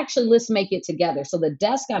like, actually, let's make it together. So the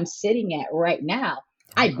desk I'm sitting at right now,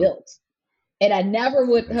 I Oh, built. And I never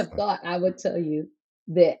would have amazing. thought I would tell you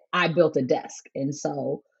that I built a desk. And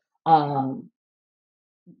so um,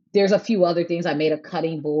 there's a few other things. I made a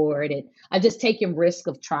cutting board, and I just taken risk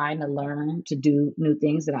of trying to learn to do new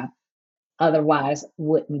things that I otherwise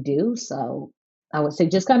wouldn't do. So I would say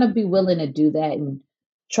just kind of be willing to do that and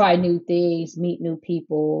try new things, meet new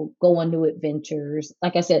people, go on new adventures.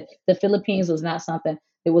 Like I said, the Philippines was not something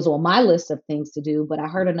that was on my list of things to do, but I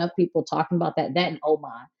heard enough people talking about that in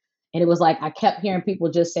Oman. And it was like I kept hearing people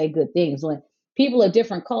just say good things. When people of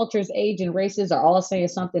different cultures, age, and races are all saying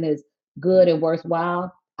something is good and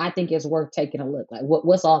worthwhile, I think it's worth taking a look. Like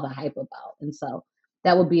what's all the hype about? And so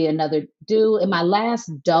that would be another do. And my last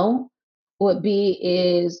don't would be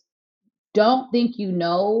is don't think you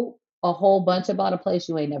know a whole bunch about a place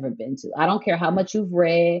you ain't never been to. I don't care how much you've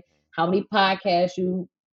read, how many podcasts you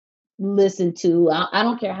listen to. I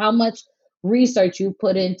don't care how much research you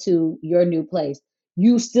put into your new place.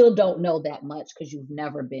 You still don't know that much because you've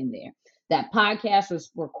never been there. That podcast was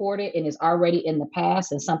recorded and is already in the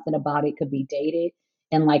past, and something about it could be dated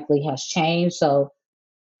and likely has changed. So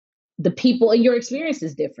the people and your experience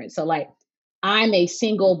is different. So, like, I'm a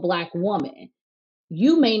single Black woman.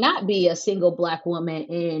 You may not be a single Black woman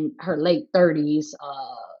in her late 30s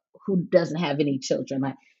who doesn't have any children.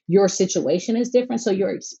 Like, your situation is different. So your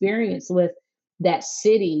experience with that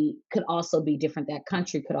city could also be different. That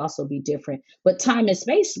country could also be different. But time and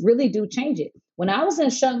space really do change it. When I was in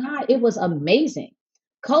Shanghai, it was amazing.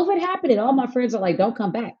 COVID happened, and all my friends are like, don't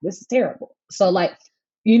come back. This is terrible. So, like,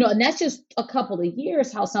 and that's just a couple of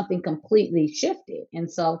years how something completely shifted.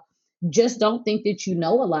 And so just don't think that you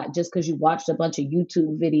know a lot just because you watched a bunch of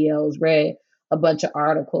YouTube videos, read a bunch of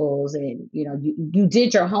articles, and you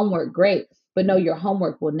did your homework great, but no, your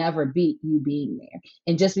homework will never beat you being there.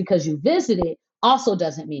 And just because you visited also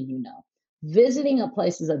doesn't mean you know. Visiting a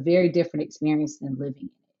place is a very different experience than living in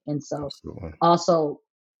it. And so Absolutely. also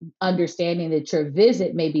understanding that your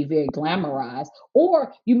visit may be very glamorized,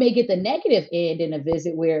 or you may get the negative end in a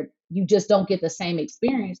visit where you just don't get the same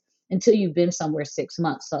experience until you've been somewhere 6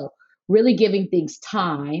 months. So really giving things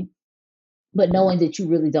time, but knowing that you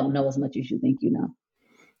really don't know as much as you think you know.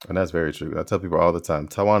 And that's very true. I tell people all the time,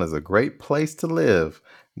 Taiwan is a great place to live,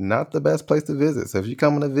 not the best place to visit. So if you're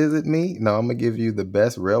coming to visit me, no, I'm gonna give you the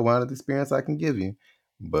best real-rounded experience I can give you.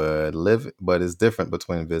 But it's different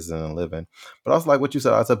between visiting and living. But also, like what you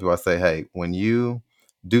said, I tell people, I say, hey, when you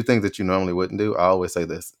do things that you normally wouldn't do, I always say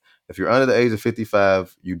this: if you're under the age of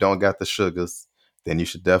 55, you don't got the sugars, then you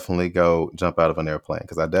should definitely go jump out of an airplane.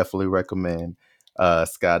 Because I definitely recommend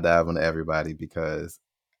skydiving to everybody, because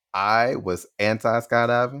I was anti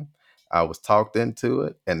skydiving. I was talked into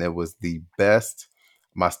it, and it was the best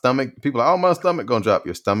My stomach, people are like, oh, my stomach gonna drop.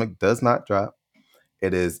 Your stomach does not drop.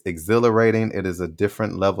 It is exhilarating. It is a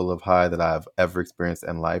different level of high that I've ever experienced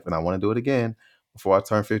in life. And I want to do it again before I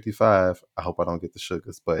turn 55. I hope I don't get the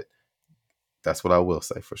sugars, but that's what I will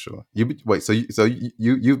say for sure. Wait,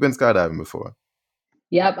 you've been skydiving before?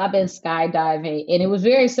 Yep, I've been skydiving, and it was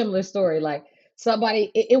very similar story. Like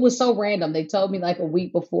somebody, it was so random. They told me like a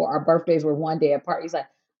week before our birthdays were one day apart. He's like,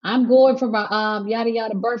 "I'm going for my yada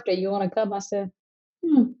yada birthday. You want to come?" I said,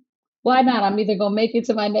 why not? I'm either gonna make it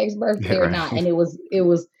to my next Yeah, birthday or not. right. And it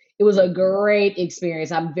was a great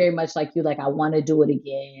experience. I'm very much like you. Like I want to do it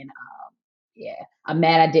again. Yeah, I'm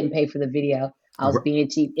mad I didn't pay for the video. I was being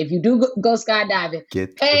cheap. If you do go skydiving,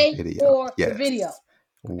 Get the pay video. for the video. Yes.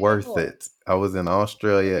 Pay Worth for it. it. I was in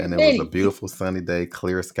Australia Every and it was a penny. beautiful sunny day,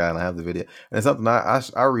 clear sky, and I have the video. And it's something I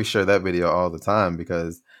reshare that video all the time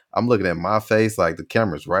because I'm looking at my face, like the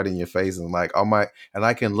camera's right in your face, and like and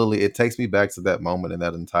I can literally, it takes me back to that moment and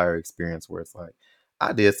that entire experience where it's like,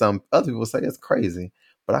 I did some, other people say it's crazy,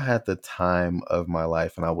 but I had the time of my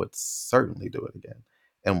life and I would certainly do it again.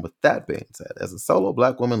 And with that being said, as a solo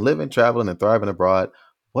Black woman living, traveling, and thriving abroad,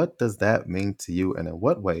 what does that mean to you, and in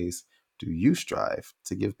what ways do you strive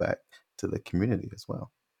to give back to the community as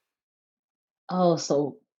well? Oh,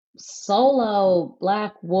 so solo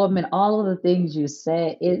Black woman, all of the things you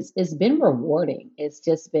said, it's been rewarding. It's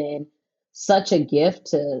just been such a gift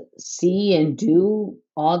to see and do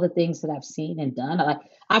all the things that I've seen and done.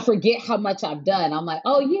 I forget how much I've done. I'm like,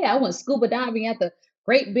 oh yeah, I went scuba diving at the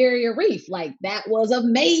Great Barrier Reef. Like that was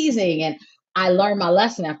amazing. And I learned my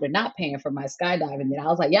lesson after not paying for my skydiving. Then I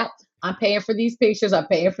was like, yep, I'm paying for these pictures. I'm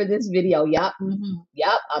paying for this video. Yep,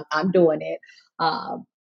 yep, I'm doing it. Um,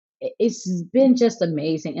 it's been just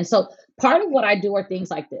amazing. And so part of what I do are things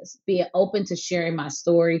like this, being open to sharing my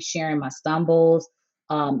story, sharing my stumbles,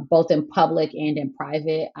 both in public and in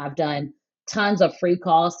private. I've done tons of free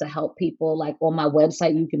calls to help people. Like on my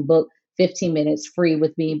website, you can book 15 minutes free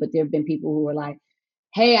with me, but there have been people who are like,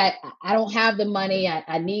 hey, I don't have the money.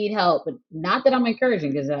 I need help. But not that I'm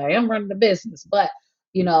encouraging because I am running the business, but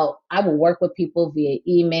I will work with people via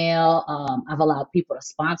email. I've allowed people to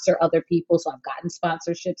sponsor other people. So I've gotten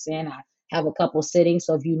sponsorships in. I have a couple sittings.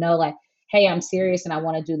 So if like, hey, I'm serious and I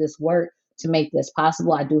want to do this work to make this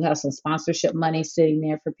possible, I do have some sponsorship money sitting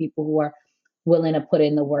there for people who are willing to put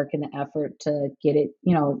in the work and the effort to get it,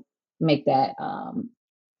 make that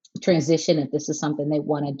transition if this is something they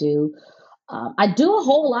want to do. I do a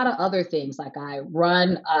whole lot of other things. Like I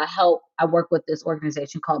work with this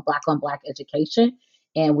organization called Black on Black Education,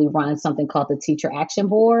 and we run something called the Teacher Action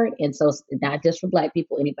Board. And so it's not just for Black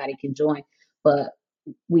people, anybody can join, but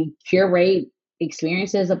we curate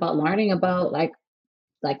experiences about learning about like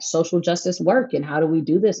social justice work and how do we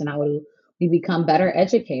do this and how do we become better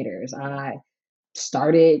educators. I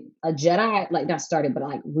started a Jedi, like not started, but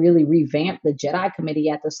like really revamped the Jedi committee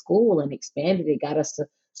at the school and expanded it, got us to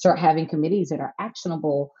start having committees that are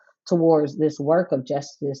actionable towards this work of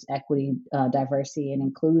justice, equity, diversity, and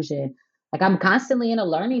inclusion. Like I'm constantly in a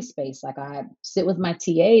learning space. Like I sit with my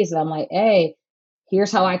TAs and I'm like, hey,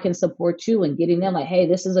 here's how I can support you and getting them like, hey,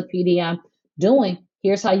 this is a PD I'm doing.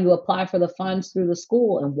 Here's how you apply for the funds through the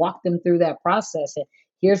school and walk them through that process. And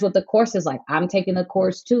here's what the course is like. I'm taking the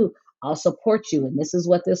course too. I'll support you. And this is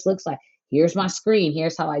what this looks like. Here's my screen.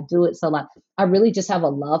 Here's how I do it. So like I really just have a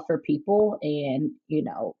love for people and,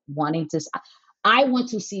 wanting to I want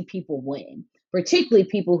to see people win, particularly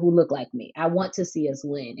people who look like me. I want to see us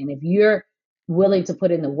win. And if you're willing to put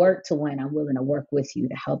in the work to win, I'm willing to work with you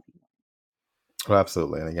to help you. Well,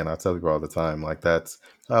 absolutely. And again, I tell people all the time, like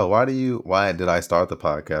why did I start the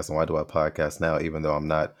podcast and why do I podcast now, even though I'm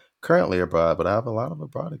not currently abroad, but I have a lot of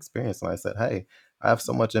abroad experience. And I said, hey, I have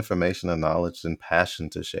so much information and knowledge and passion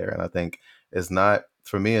to share. And I think it's not,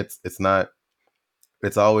 for me, it's not,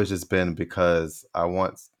 it's always just been because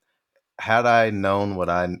had I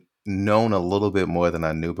known known a little bit more than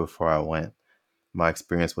I knew before I went, my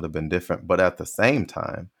experience would have been different. But at the same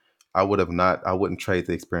time, I wouldn't trade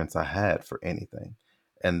the experience I had for anything.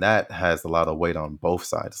 And that has a lot of weight on both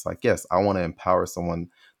sides. It's like, yes, I want to empower someone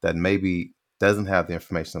that maybe doesn't have the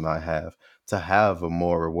information that I have to have a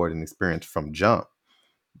more rewarding experience from jump.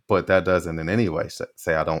 But that doesn't in any way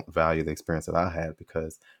say I don't value the experience that I had,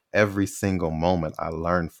 because every single moment I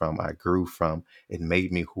learned from, I grew from, it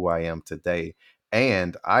made me who I am today.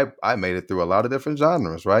 And I made it through a lot of different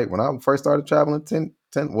genres, right? When I first started traveling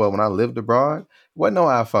when I lived abroad, wasn't no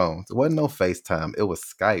iPhones, it wasn't no FaceTime, it was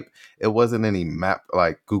Skype. It wasn't any map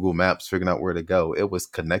like Google Maps figuring out where to go. It was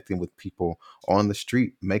connecting with people on the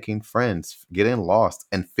street, making friends, getting lost,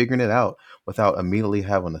 and figuring it out without immediately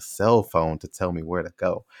having a cell phone to tell me where to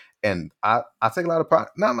go. And I take a lot of pride,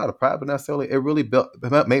 not a lot of pride, but necessarily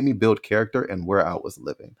it made me build character in where I was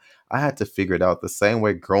living. I had to figure it out the same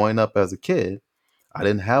way growing up as a kid. I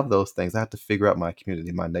didn't have those things. I had to figure out my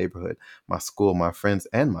community, my neighborhood, my school, my friends,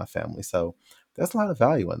 and my family. So there's a lot of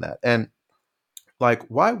value in that. And like,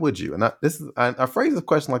 why would you? And I phrase a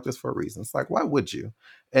question like this for a reason. It's like, why would you?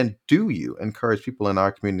 And do you encourage people in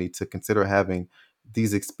our community to consider having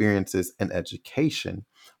these experiences in education,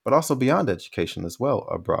 but also beyond education as well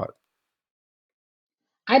abroad?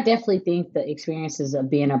 I definitely think the experiences of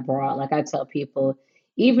being abroad, like I tell people,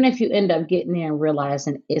 even if you end up getting there and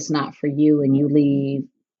realizing it's not for you and you leave,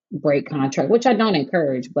 break contract, which I don't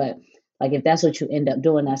encourage, but like if that's what you end up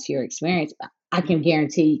doing, that's your experience. I can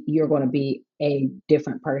guarantee you're going to be a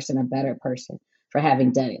different person, a better person for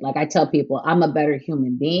having done it. Like I tell people, I'm a better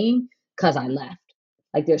human being because I left.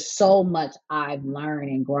 Like there's so much I've learned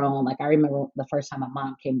and grown. Like I remember the first time my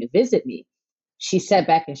mom came to visit me, she sat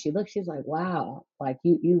back and she looked, she's like, wow, like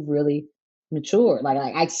you really matured. Like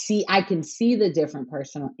I can see the different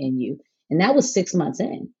person in you. And that was 6 months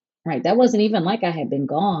in, right? That wasn't even like I had been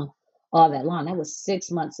gone all that long. That was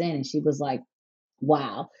 6 months in. And she was like,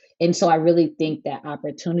 wow. And so I really think that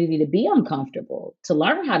opportunity to be uncomfortable, to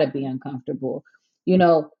learn how to be uncomfortable, you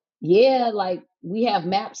know, yeah, like we have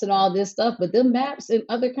maps and all this stuff, but the maps in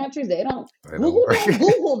other countries, they don't They don't Google work. don't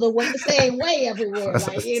Google the same way everywhere.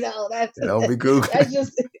 Like, that's They don't be that's Googling.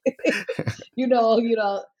 just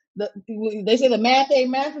they say the math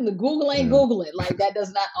ain't math and the Google ain't Mm, Googling. Like that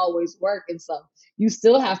does not always work. And so you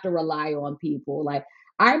still have to rely on people. Like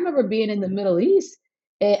I remember being in the Middle East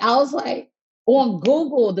and I was like, on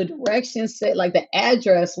Google, the directions said like the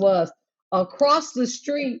address was across the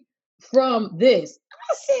street from this.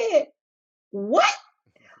 I said, "What?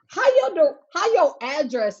 How your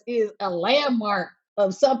address is a landmark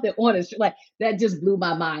of something on the street?" Like that just blew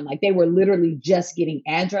my mind. Like they were literally just getting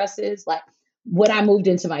addresses. Like when I moved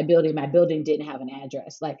into my building didn't have an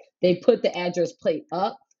address. Like they put the address plate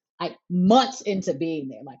up like months into being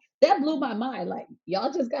there. Like that blew my mind. Like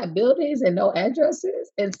y'all just got buildings and no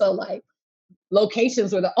addresses, and so like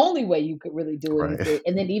locations were the only way you could really do right. anything.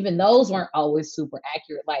 And then even those weren't always super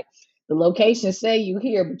accurate. Like the locations say you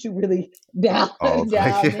here, but you really down All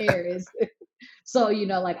down yeah. there is. So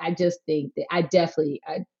like I just think that I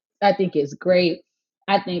think it's great.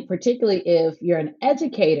 I think particularly if you're an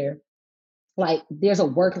educator, like there's a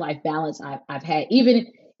work life balance I've had, even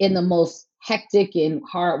in the most hectic and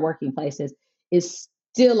hard working places, is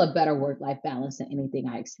still a better work life balance than anything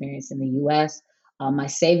I experienced in the US. My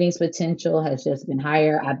savings potential has just been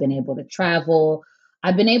higher. I've been able to travel.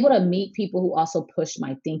 I've been able to meet people who also push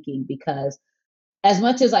my thinking because as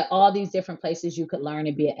much as like all these different places you could learn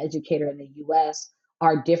and be an educator in the US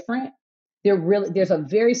are different, there's a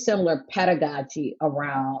very similar pedagogy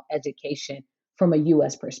around education from a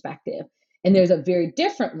US perspective. And there's a very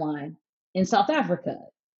different one in South Africa,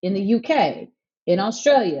 in the UK, in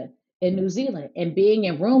Australia, in New Zealand, and being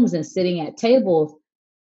in rooms and sitting at tables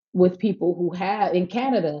with people who have in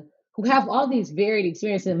Canada who have all these varied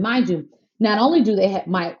experiences. And mind you, not only do they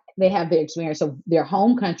have their experience of their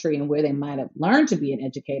home country and where they might have learned to be an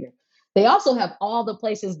educator, they also have all the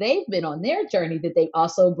places they've been on their journey that they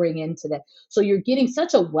also bring into that. So you're getting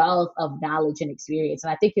such a wealth of knowledge and experience.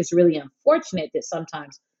 And I think it's really unfortunate that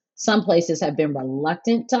sometimes some places have been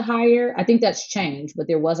reluctant to hire. I think that's changed, but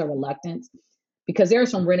there was a reluctance because there are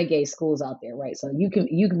some renegade schools out there, right? So you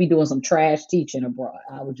can be doing some trash teaching abroad.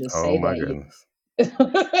 I would just Oh say my that. goodness.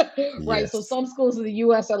 Right. So Yes. some schools in the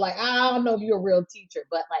US are like, I don't know if you're a real teacher,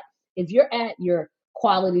 but like if you're at your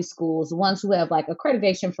quality schools, ones who have like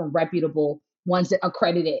accreditation from reputable ones that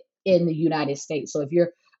accredited in the United States. So if you're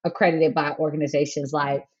accredited by organizations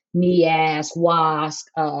like NEAS,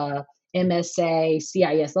 WASC, MSA,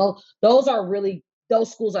 CIS, those are really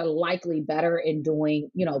those schools are likely better in doing,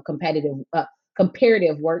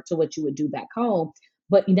 comparative work to what you would do back home.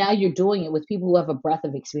 But now you're doing it with people who have a breadth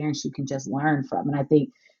of experience you can just learn from. And I think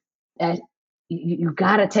that you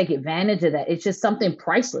got to take advantage of that. It's just something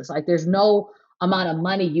priceless. Like there's no amount of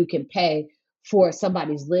money you can pay for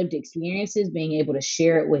somebody's lived experiences, being able to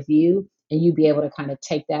share it with you and you be able to kind of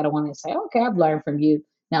take that on and say, okay, I've learned from you.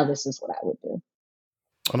 Now this is what I would do.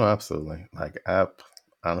 Oh no, absolutely. Like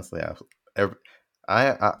honestly, every,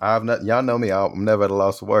 I've not, y'all know me. I'm never at a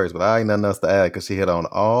loss for words, but I ain't nothing else to add because she hit on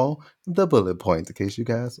all the bullet points. In case you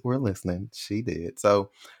guys were listening, she did.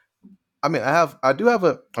 So I mean, I do have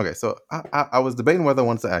a, okay, so I was debating whether I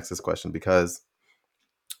wanted to ask this question because,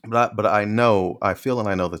 but I know, I feel and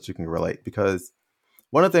I know that you can relate because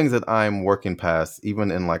one of the things that I'm working past,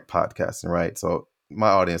 even in like podcasting, right? So my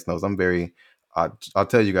audience knows I'll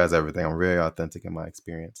tell you guys everything. I'm very authentic in my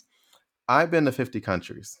experience. I've been to 50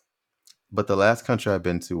 countries, but the last country I've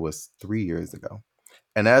been to was 3 years ago.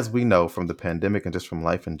 And as we know from the pandemic and just from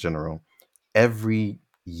life in general, every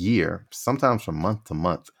year, sometimes from month to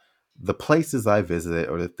month, the places I visited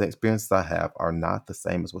or the experiences I have are not the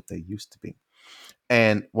same as what they used to be.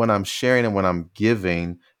 And when I'm sharing and when I'm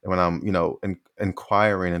giving and when I'm,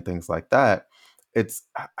 inquiring and things like that, it's,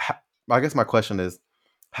 I guess my question is,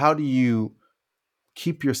 how do you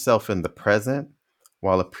keep yourself in the present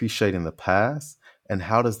while appreciating the past? And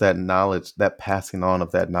how does that knowledge, that passing on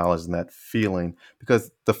of that knowledge and that feeling, because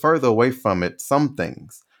the further away from it, some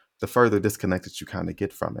things, the further disconnected you kind of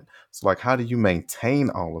get from it. So like, how do you maintain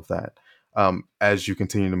all of that as you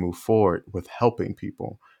continue to move forward with helping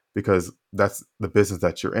people? Because that's the business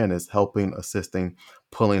that you're in, is helping, assisting,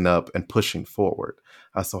 pulling up and pushing forward.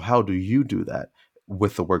 So how do you do that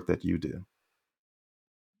with the work that you do?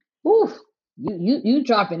 Ooh, you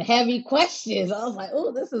dropping heavy questions. I was like,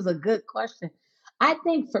 oh, this is a good question. I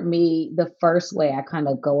think for me, the first way I kind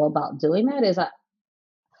of go about doing that is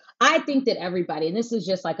I think that everybody, and this is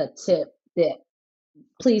just like a tip that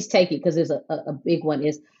please take it because it's a big one,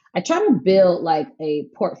 is I try to build like a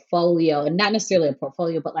portfolio, and not necessarily a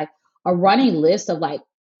portfolio, but like a running list of like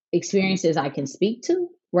experiences I can speak to,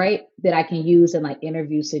 right? That I can use in like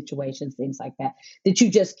interview situations, things like that, that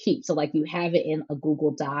you just keep. So like you have it in a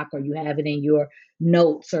Google Doc or you have it in your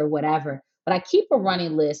notes or whatever. But I keep a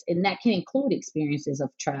running list, and that can include experiences of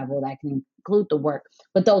travel, that can include the work,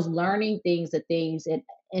 but those learning things, the things,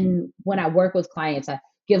 and when I work with clients, I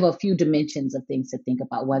give a few dimensions of things to think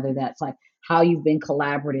about, whether that's like how you've been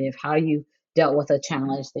collaborative, how you dealt with a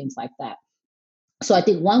challenge, things like that. So I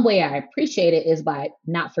think one way I appreciate it is by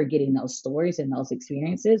not forgetting those stories and those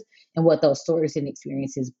experiences and what those stories and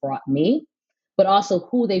experiences brought me, but also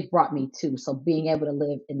who they've brought me to. So being able to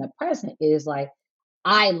live in the present is like,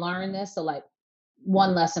 I learned this. So like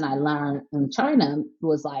one lesson I learned in China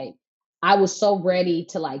was like, I was so ready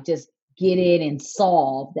to like just get in and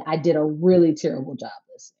solve that I did a really terrible job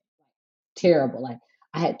listening. Terrible. Like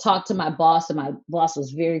I had talked to my boss, and my boss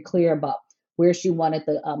was very clear about where she wanted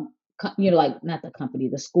the like not the company,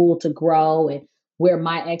 the school to grow, and where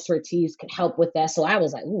my expertise could help with that. So I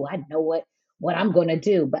was like, "Ooh, I know what I'm going to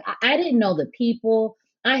do," but I didn't know the people.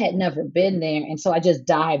 I had never been there, and so I just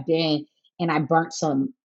dived in, and I burnt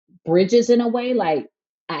some bridges in a way. Like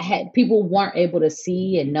I had people weren't able to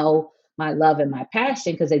see and know my love and my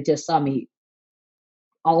passion because they just saw me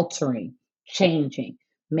altering, changing,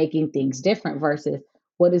 making things different versus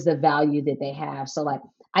what is the value that they have. So like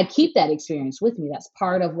I keep that experience with me. That's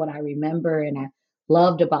part of what I remember and I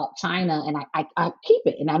loved about China. And I keep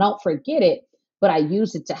it and I don't forget it, but I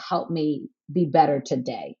use it to help me be better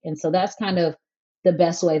today. And so that's kind of the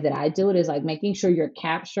best way that I do it, is like making sure you're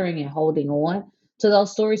capturing and holding on to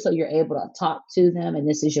those stories so you're able to talk to them. And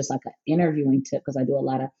this is just like an interviewing tip because I do a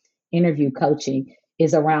lot of interview coaching,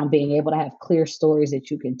 is around being able to have clear stories that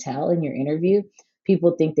you can tell in your interview.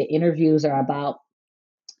 People think that interviews are about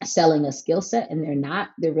selling a skill set, and they're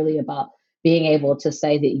not. They're really about being able to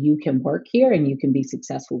say that you can work here and you can be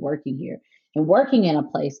successful working here. And working in a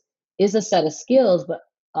place is a set of skills, but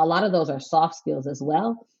a lot of those are soft skills as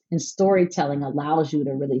well. And storytelling allows you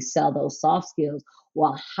to really sell those soft skills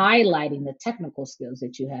while highlighting the technical skills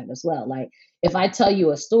that you have as well. Like if I tell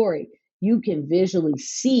you a story, you can visually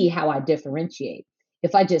see how I differentiate.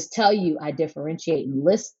 If I just tell you I differentiate and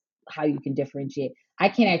list how you can differentiate, I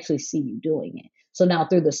can't actually see you doing it. So now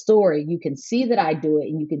through the story, you can see that I do it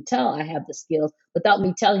and you can tell I have the skills without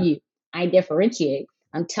me telling you I differentiate.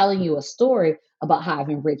 I'm telling you a story about how I've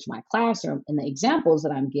enriched my classroom and the examples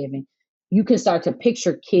that I'm giving. You can start to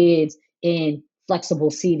picture kids in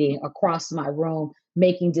flexible seating across my room,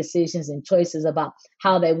 making decisions and choices about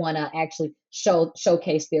how they want to actually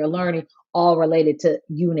showcase their learning, all related to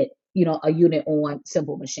a unit on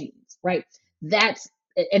simple machines, right? That's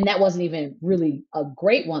and that wasn't even really a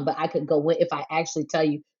great one, but I could go with, if I actually tell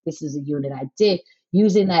you this is a unit I did,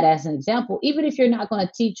 using that as an example, even if you're not going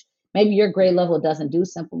to teach, maybe your grade level doesn't do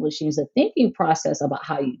simple machines, the thinking process about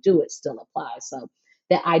how you do it still applies. So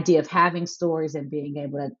the idea of having stories and being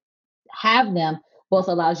able to have them both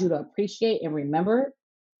allows you to appreciate and remember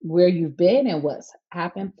where you've been and what's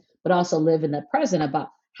happened, but also live in the present about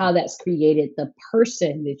how that's created the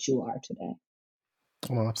person that you are today.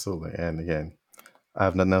 Well, absolutely. And again, I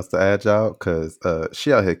have nothing else to add, y'all, because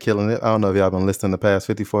she out here killing it. I don't know if y'all been listening the past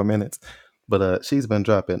 54 minutes, But she's been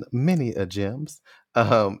dropping many gems.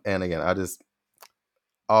 And again, I just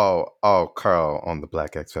all Carl on the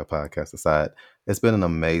Black Expat Podcast aside, it's been an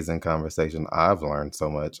amazing conversation. I've learned so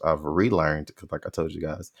much. I've relearned because, like I told you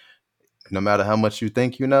guys, no matter how much you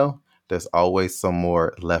think you know, there's always some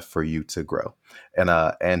more left for you to grow and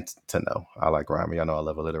to know. I like rhyming. I know I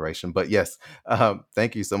love alliteration, but yes,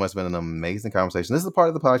 thank you so much. It's been an amazing conversation. This is a part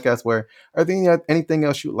of the podcast where are there anything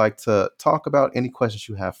else you'd like to talk about? Any questions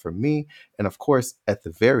you have for me? And of course, at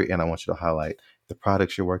the very end, I want you to highlight the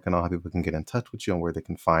products you're working on, how people can get in touch with you, and where they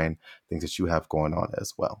can find things that you have going on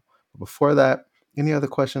as well. But before that, any other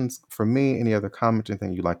questions for me? Any other comments?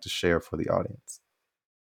 Anything you'd like to share for the audience?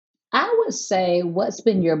 I would say, what's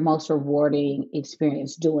been your most rewarding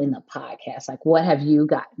experience doing the podcast? Like, what have you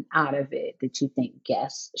gotten out of it that you think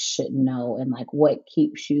guests should know? And like, what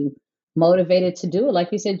keeps you motivated to do it? Like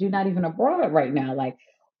you said, you're not even abroad right now. Like,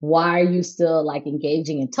 why are you still like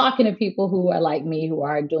engaging and talking to people who are like me, who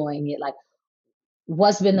are doing it? Like,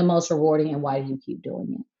 what's been the most rewarding and why do you keep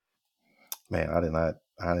doing it? Man,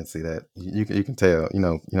 I didn't see that. You can tell,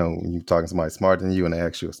 when you're talking to somebody smarter than you and they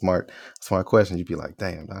ask you a smart question, you'd be like,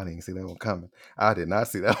 damn, I didn't see that one coming. I did not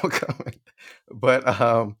see that one coming. But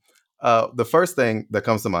the first thing that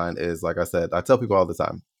comes to mind is, like I said, I tell people all the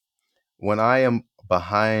time, when I'm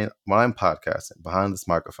podcasting behind this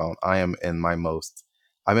microphone, I'm in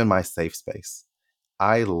my safe space.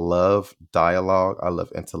 I love dialogue. I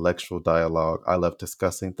love intellectual dialogue. I love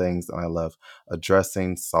discussing things. And I love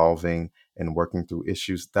addressing, solving, and working through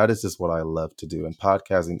issues. That is just what I love to do. And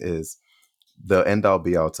podcasting is the end all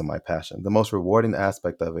be all to my passion. The most rewarding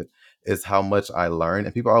aspect of it is how much I learn.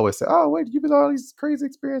 And people always say, oh, wait, you've been all these crazy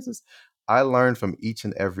experiences. I learn from each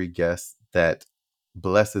and every guest that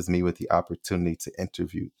blesses me with the opportunity to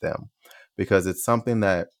interview them because it's something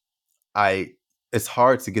that I it's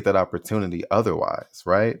hard to get that opportunity otherwise,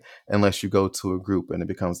 right? Unless you go to a group and it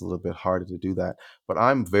becomes a little bit harder to do that. But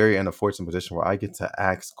I'm very in a fortunate position where I get to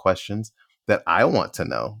ask questions that I want to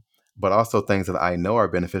know, but also things that I know are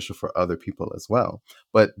beneficial for other people as well.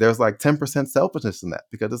 But there's like 10% selfishness in that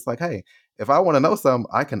because it's like, hey, if I want to know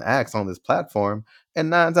something, I can ask on this platform, and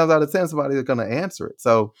 9 times out of 10, somebody is going to answer it.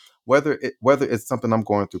 So whether it's something I'm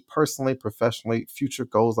going through personally, professionally, future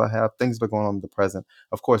goals I have, things that are going on in the present,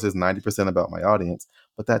 of course, it's 90% about my audience,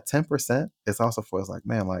 but that 10% is also for us like,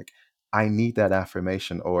 man, like I need that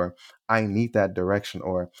affirmation, or I need that direction,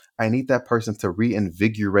 or I need that person to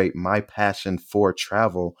reinvigorate my passion for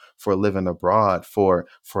travel, for living abroad, for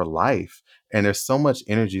life. And there's so much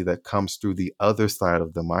energy that comes through the other side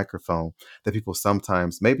of the microphone that people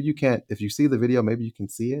sometimes, maybe you can't, if you see the video, maybe you can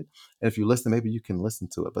see it. And if you listen, maybe you can listen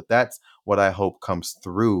to it. But that's what I hope comes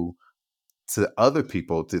through to other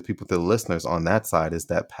people, to the listeners on that side, is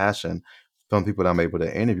that passion from people that I'm able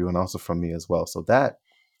to interview and also from me as well. So that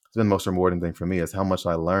has been the most rewarding thing for me is how much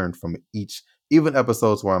I learned from each, even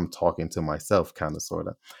episodes where I'm talking to myself, kind of, sort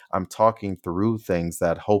of. I'm talking through things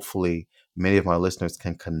that hopefully many of my listeners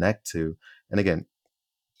can connect to. And again,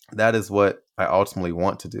 that is what I ultimately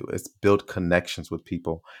want to do, is build connections with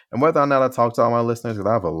people. And whether or not I talk to all my listeners, because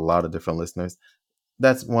I have a lot of different listeners,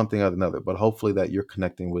 that's one thing or another. But hopefully that you're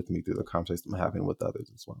connecting with me through the conversation I'm having with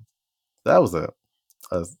others as well. That was a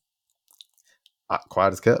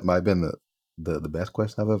quiet as kept. Might have been the best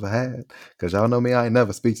question I've ever had. Because y'all know me, I ain't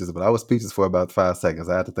never speechless, but I was speechless for about 5 seconds.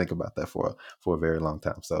 I had to think about that for a very long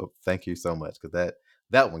time. So thank you so much, because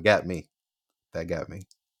that one got me. That got me.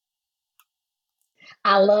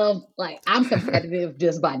 I love, like, I'm competitive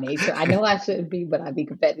just by nature. I know I shouldn't be, but I be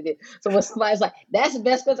competitive. So when somebody's like, that's the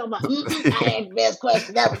best question, I'm like, I had the best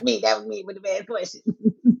question. That was me. That was me with the best question.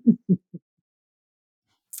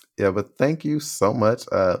 Yeah, but thank you so much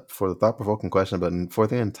for the thought-provoking question, but for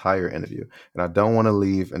the entire interview. And I don't want to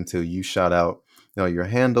leave until you shout out, your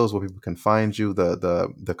handles, where people can find you,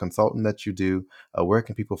 the consultant that you do. Where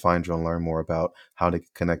can people find you and learn more about how to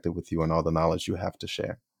get connected with you and all the knowledge you have to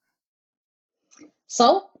share?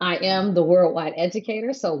 So I am the Worldwide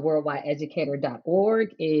Educator. So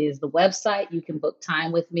worldwideeducator.org is the website. You can book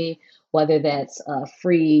time with me, whether that's a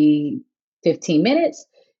free 15 minutes,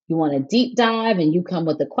 you want a deep dive and you come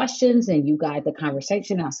with the questions and you guide the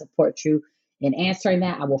conversation. I'll support you in answering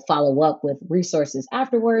that. I will follow up with resources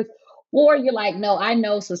afterwards. Or you're like, no, I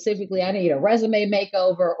know specifically I need a resume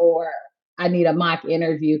makeover or I need a mock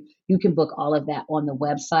interview. You can book all of that on the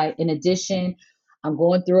website. In addition, I'm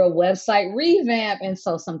going through a website revamp. And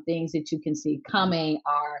so some things that you can see coming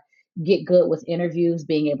are Get Good with Interviews,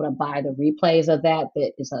 being able to buy the replays of that.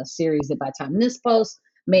 That is a series that by the time this post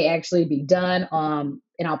may actually be done.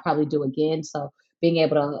 And I'll probably do again. So being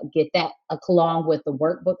able to get that along with the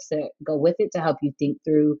workbooks that go with it to help you think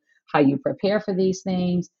through how you prepare for these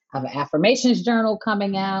things. I have an affirmations journal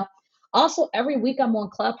coming out. Also, every week I'm on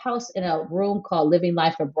Clubhouse in a room called Living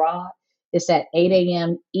Life Abroad. It's at 8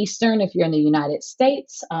 a.m. Eastern if you're in the United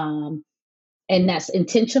States. And that's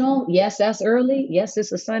intentional. Yes, that's early. Yes,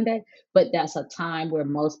 it's a Sunday, but that's a time where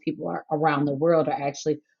most people are around the world are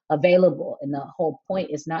actually available. And the whole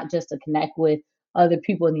point is not just to connect with other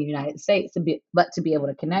people in the United States, but to be able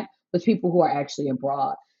to connect with people who are actually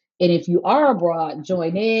abroad. And if you are abroad,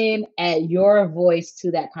 join in, add your voice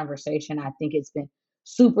to that conversation. I think it's been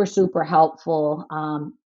super, super helpful.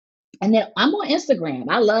 And then I'm on Instagram.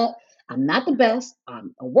 I'm not the best.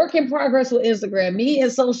 I'm a work in progress with Instagram. Me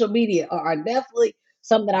and social media are definitely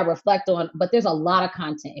something that I reflect on, but there's a lot of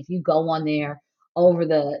content. If you go on there over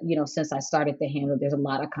since I started the handle, there's a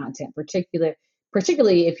lot of content,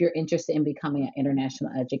 particularly if you're interested in becoming an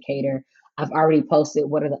international educator. I've already posted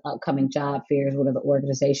what are the upcoming job fairs, what are the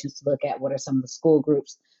organizations to look at, what are some of the school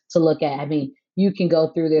groups to look at. I mean, you can go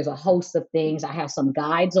through, there's a host of things. I have some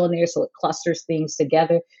guides on there, so it clusters things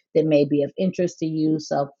together that may be of interest to you.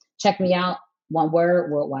 So check me out. One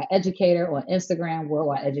word, Worldwide Educator on Instagram,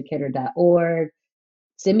 worldwideeducator.org.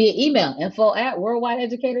 Send me an email,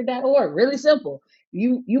 info@worldwideeducator.org. Really simple.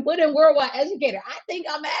 You put in Worldwide Educator. I think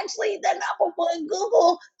I'm actually the number one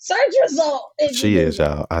Google search result if you She do is,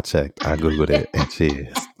 y'all. I checked. I Googled it, and she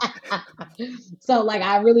is. So like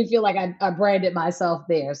I really feel like I branded myself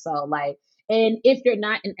there. So like, and if you're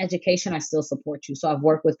not in education, I still support you. So I've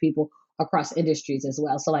worked with people across industries as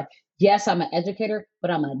well. So like, yes, I'm an educator, but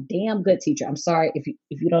I'm a damn good teacher. I'm sorry if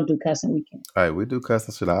you don't do cussing, we can. All right, we do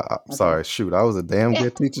cussing shit. I'm Okay. sorry. Shoot, I was a damn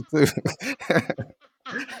good teacher too.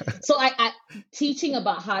 So I teaching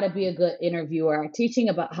about how to be a good interviewer, teaching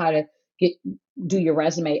about how to get do your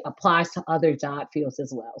resume applies to other job fields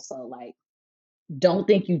as well. So like, don't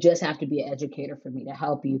think you just have to be an educator for me to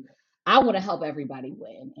help you. I want to help everybody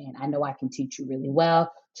win. And I know I can teach you really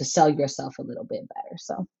well to sell yourself a little bit better.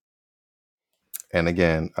 So And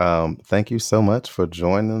again, thank you so much for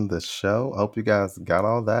joining the show. I hope you guys got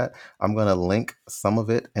all that. I'm going to link some of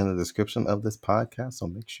it in the description of this podcast, so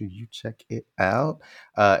make sure you check it out.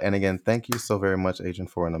 And again, thank you so very much, Adrienne,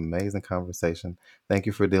 for an amazing conversation. Thank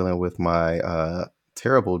you for dealing with my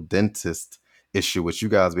terrible dentist issue, which you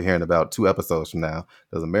guys will be hearing about 2 episodes from now.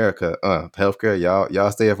 Because America, healthcare,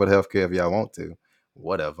 y'all stay here for the healthcare if y'all want to.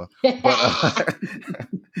 Whatever. But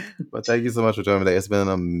but thank you so much for joining me today. It's been an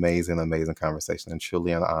amazing, amazing conversation and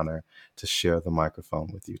truly an honor to share the microphone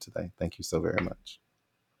with you today. Thank you so very much.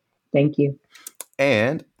 thank you.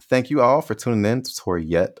 And thank you all for tuning in for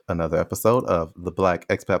yet another episode of the Black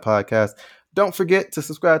Expat Podcast. Don't forget to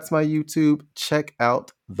subscribe to my YouTube. Check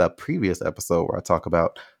out the previous episode where I talk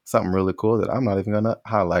about something really cool that I'm not even going to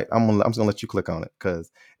highlight. I'm just going to let you click on it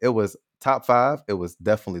because it was top 5. It was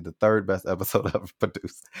definitely the 3rd best episode I've ever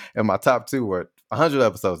produced. And my top 2 were 100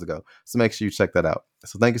 episodes ago. So make sure you check that out.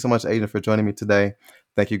 So thank you so much, Adrienne, for joining me today.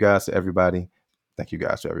 Thank you guys to everybody. Thank you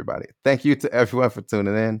guys to everybody. Thank you to everyone for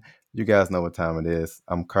tuning in. You guys know what time it is.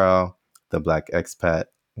 I'm Carl, the Black Expat.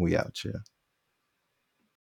 We out here.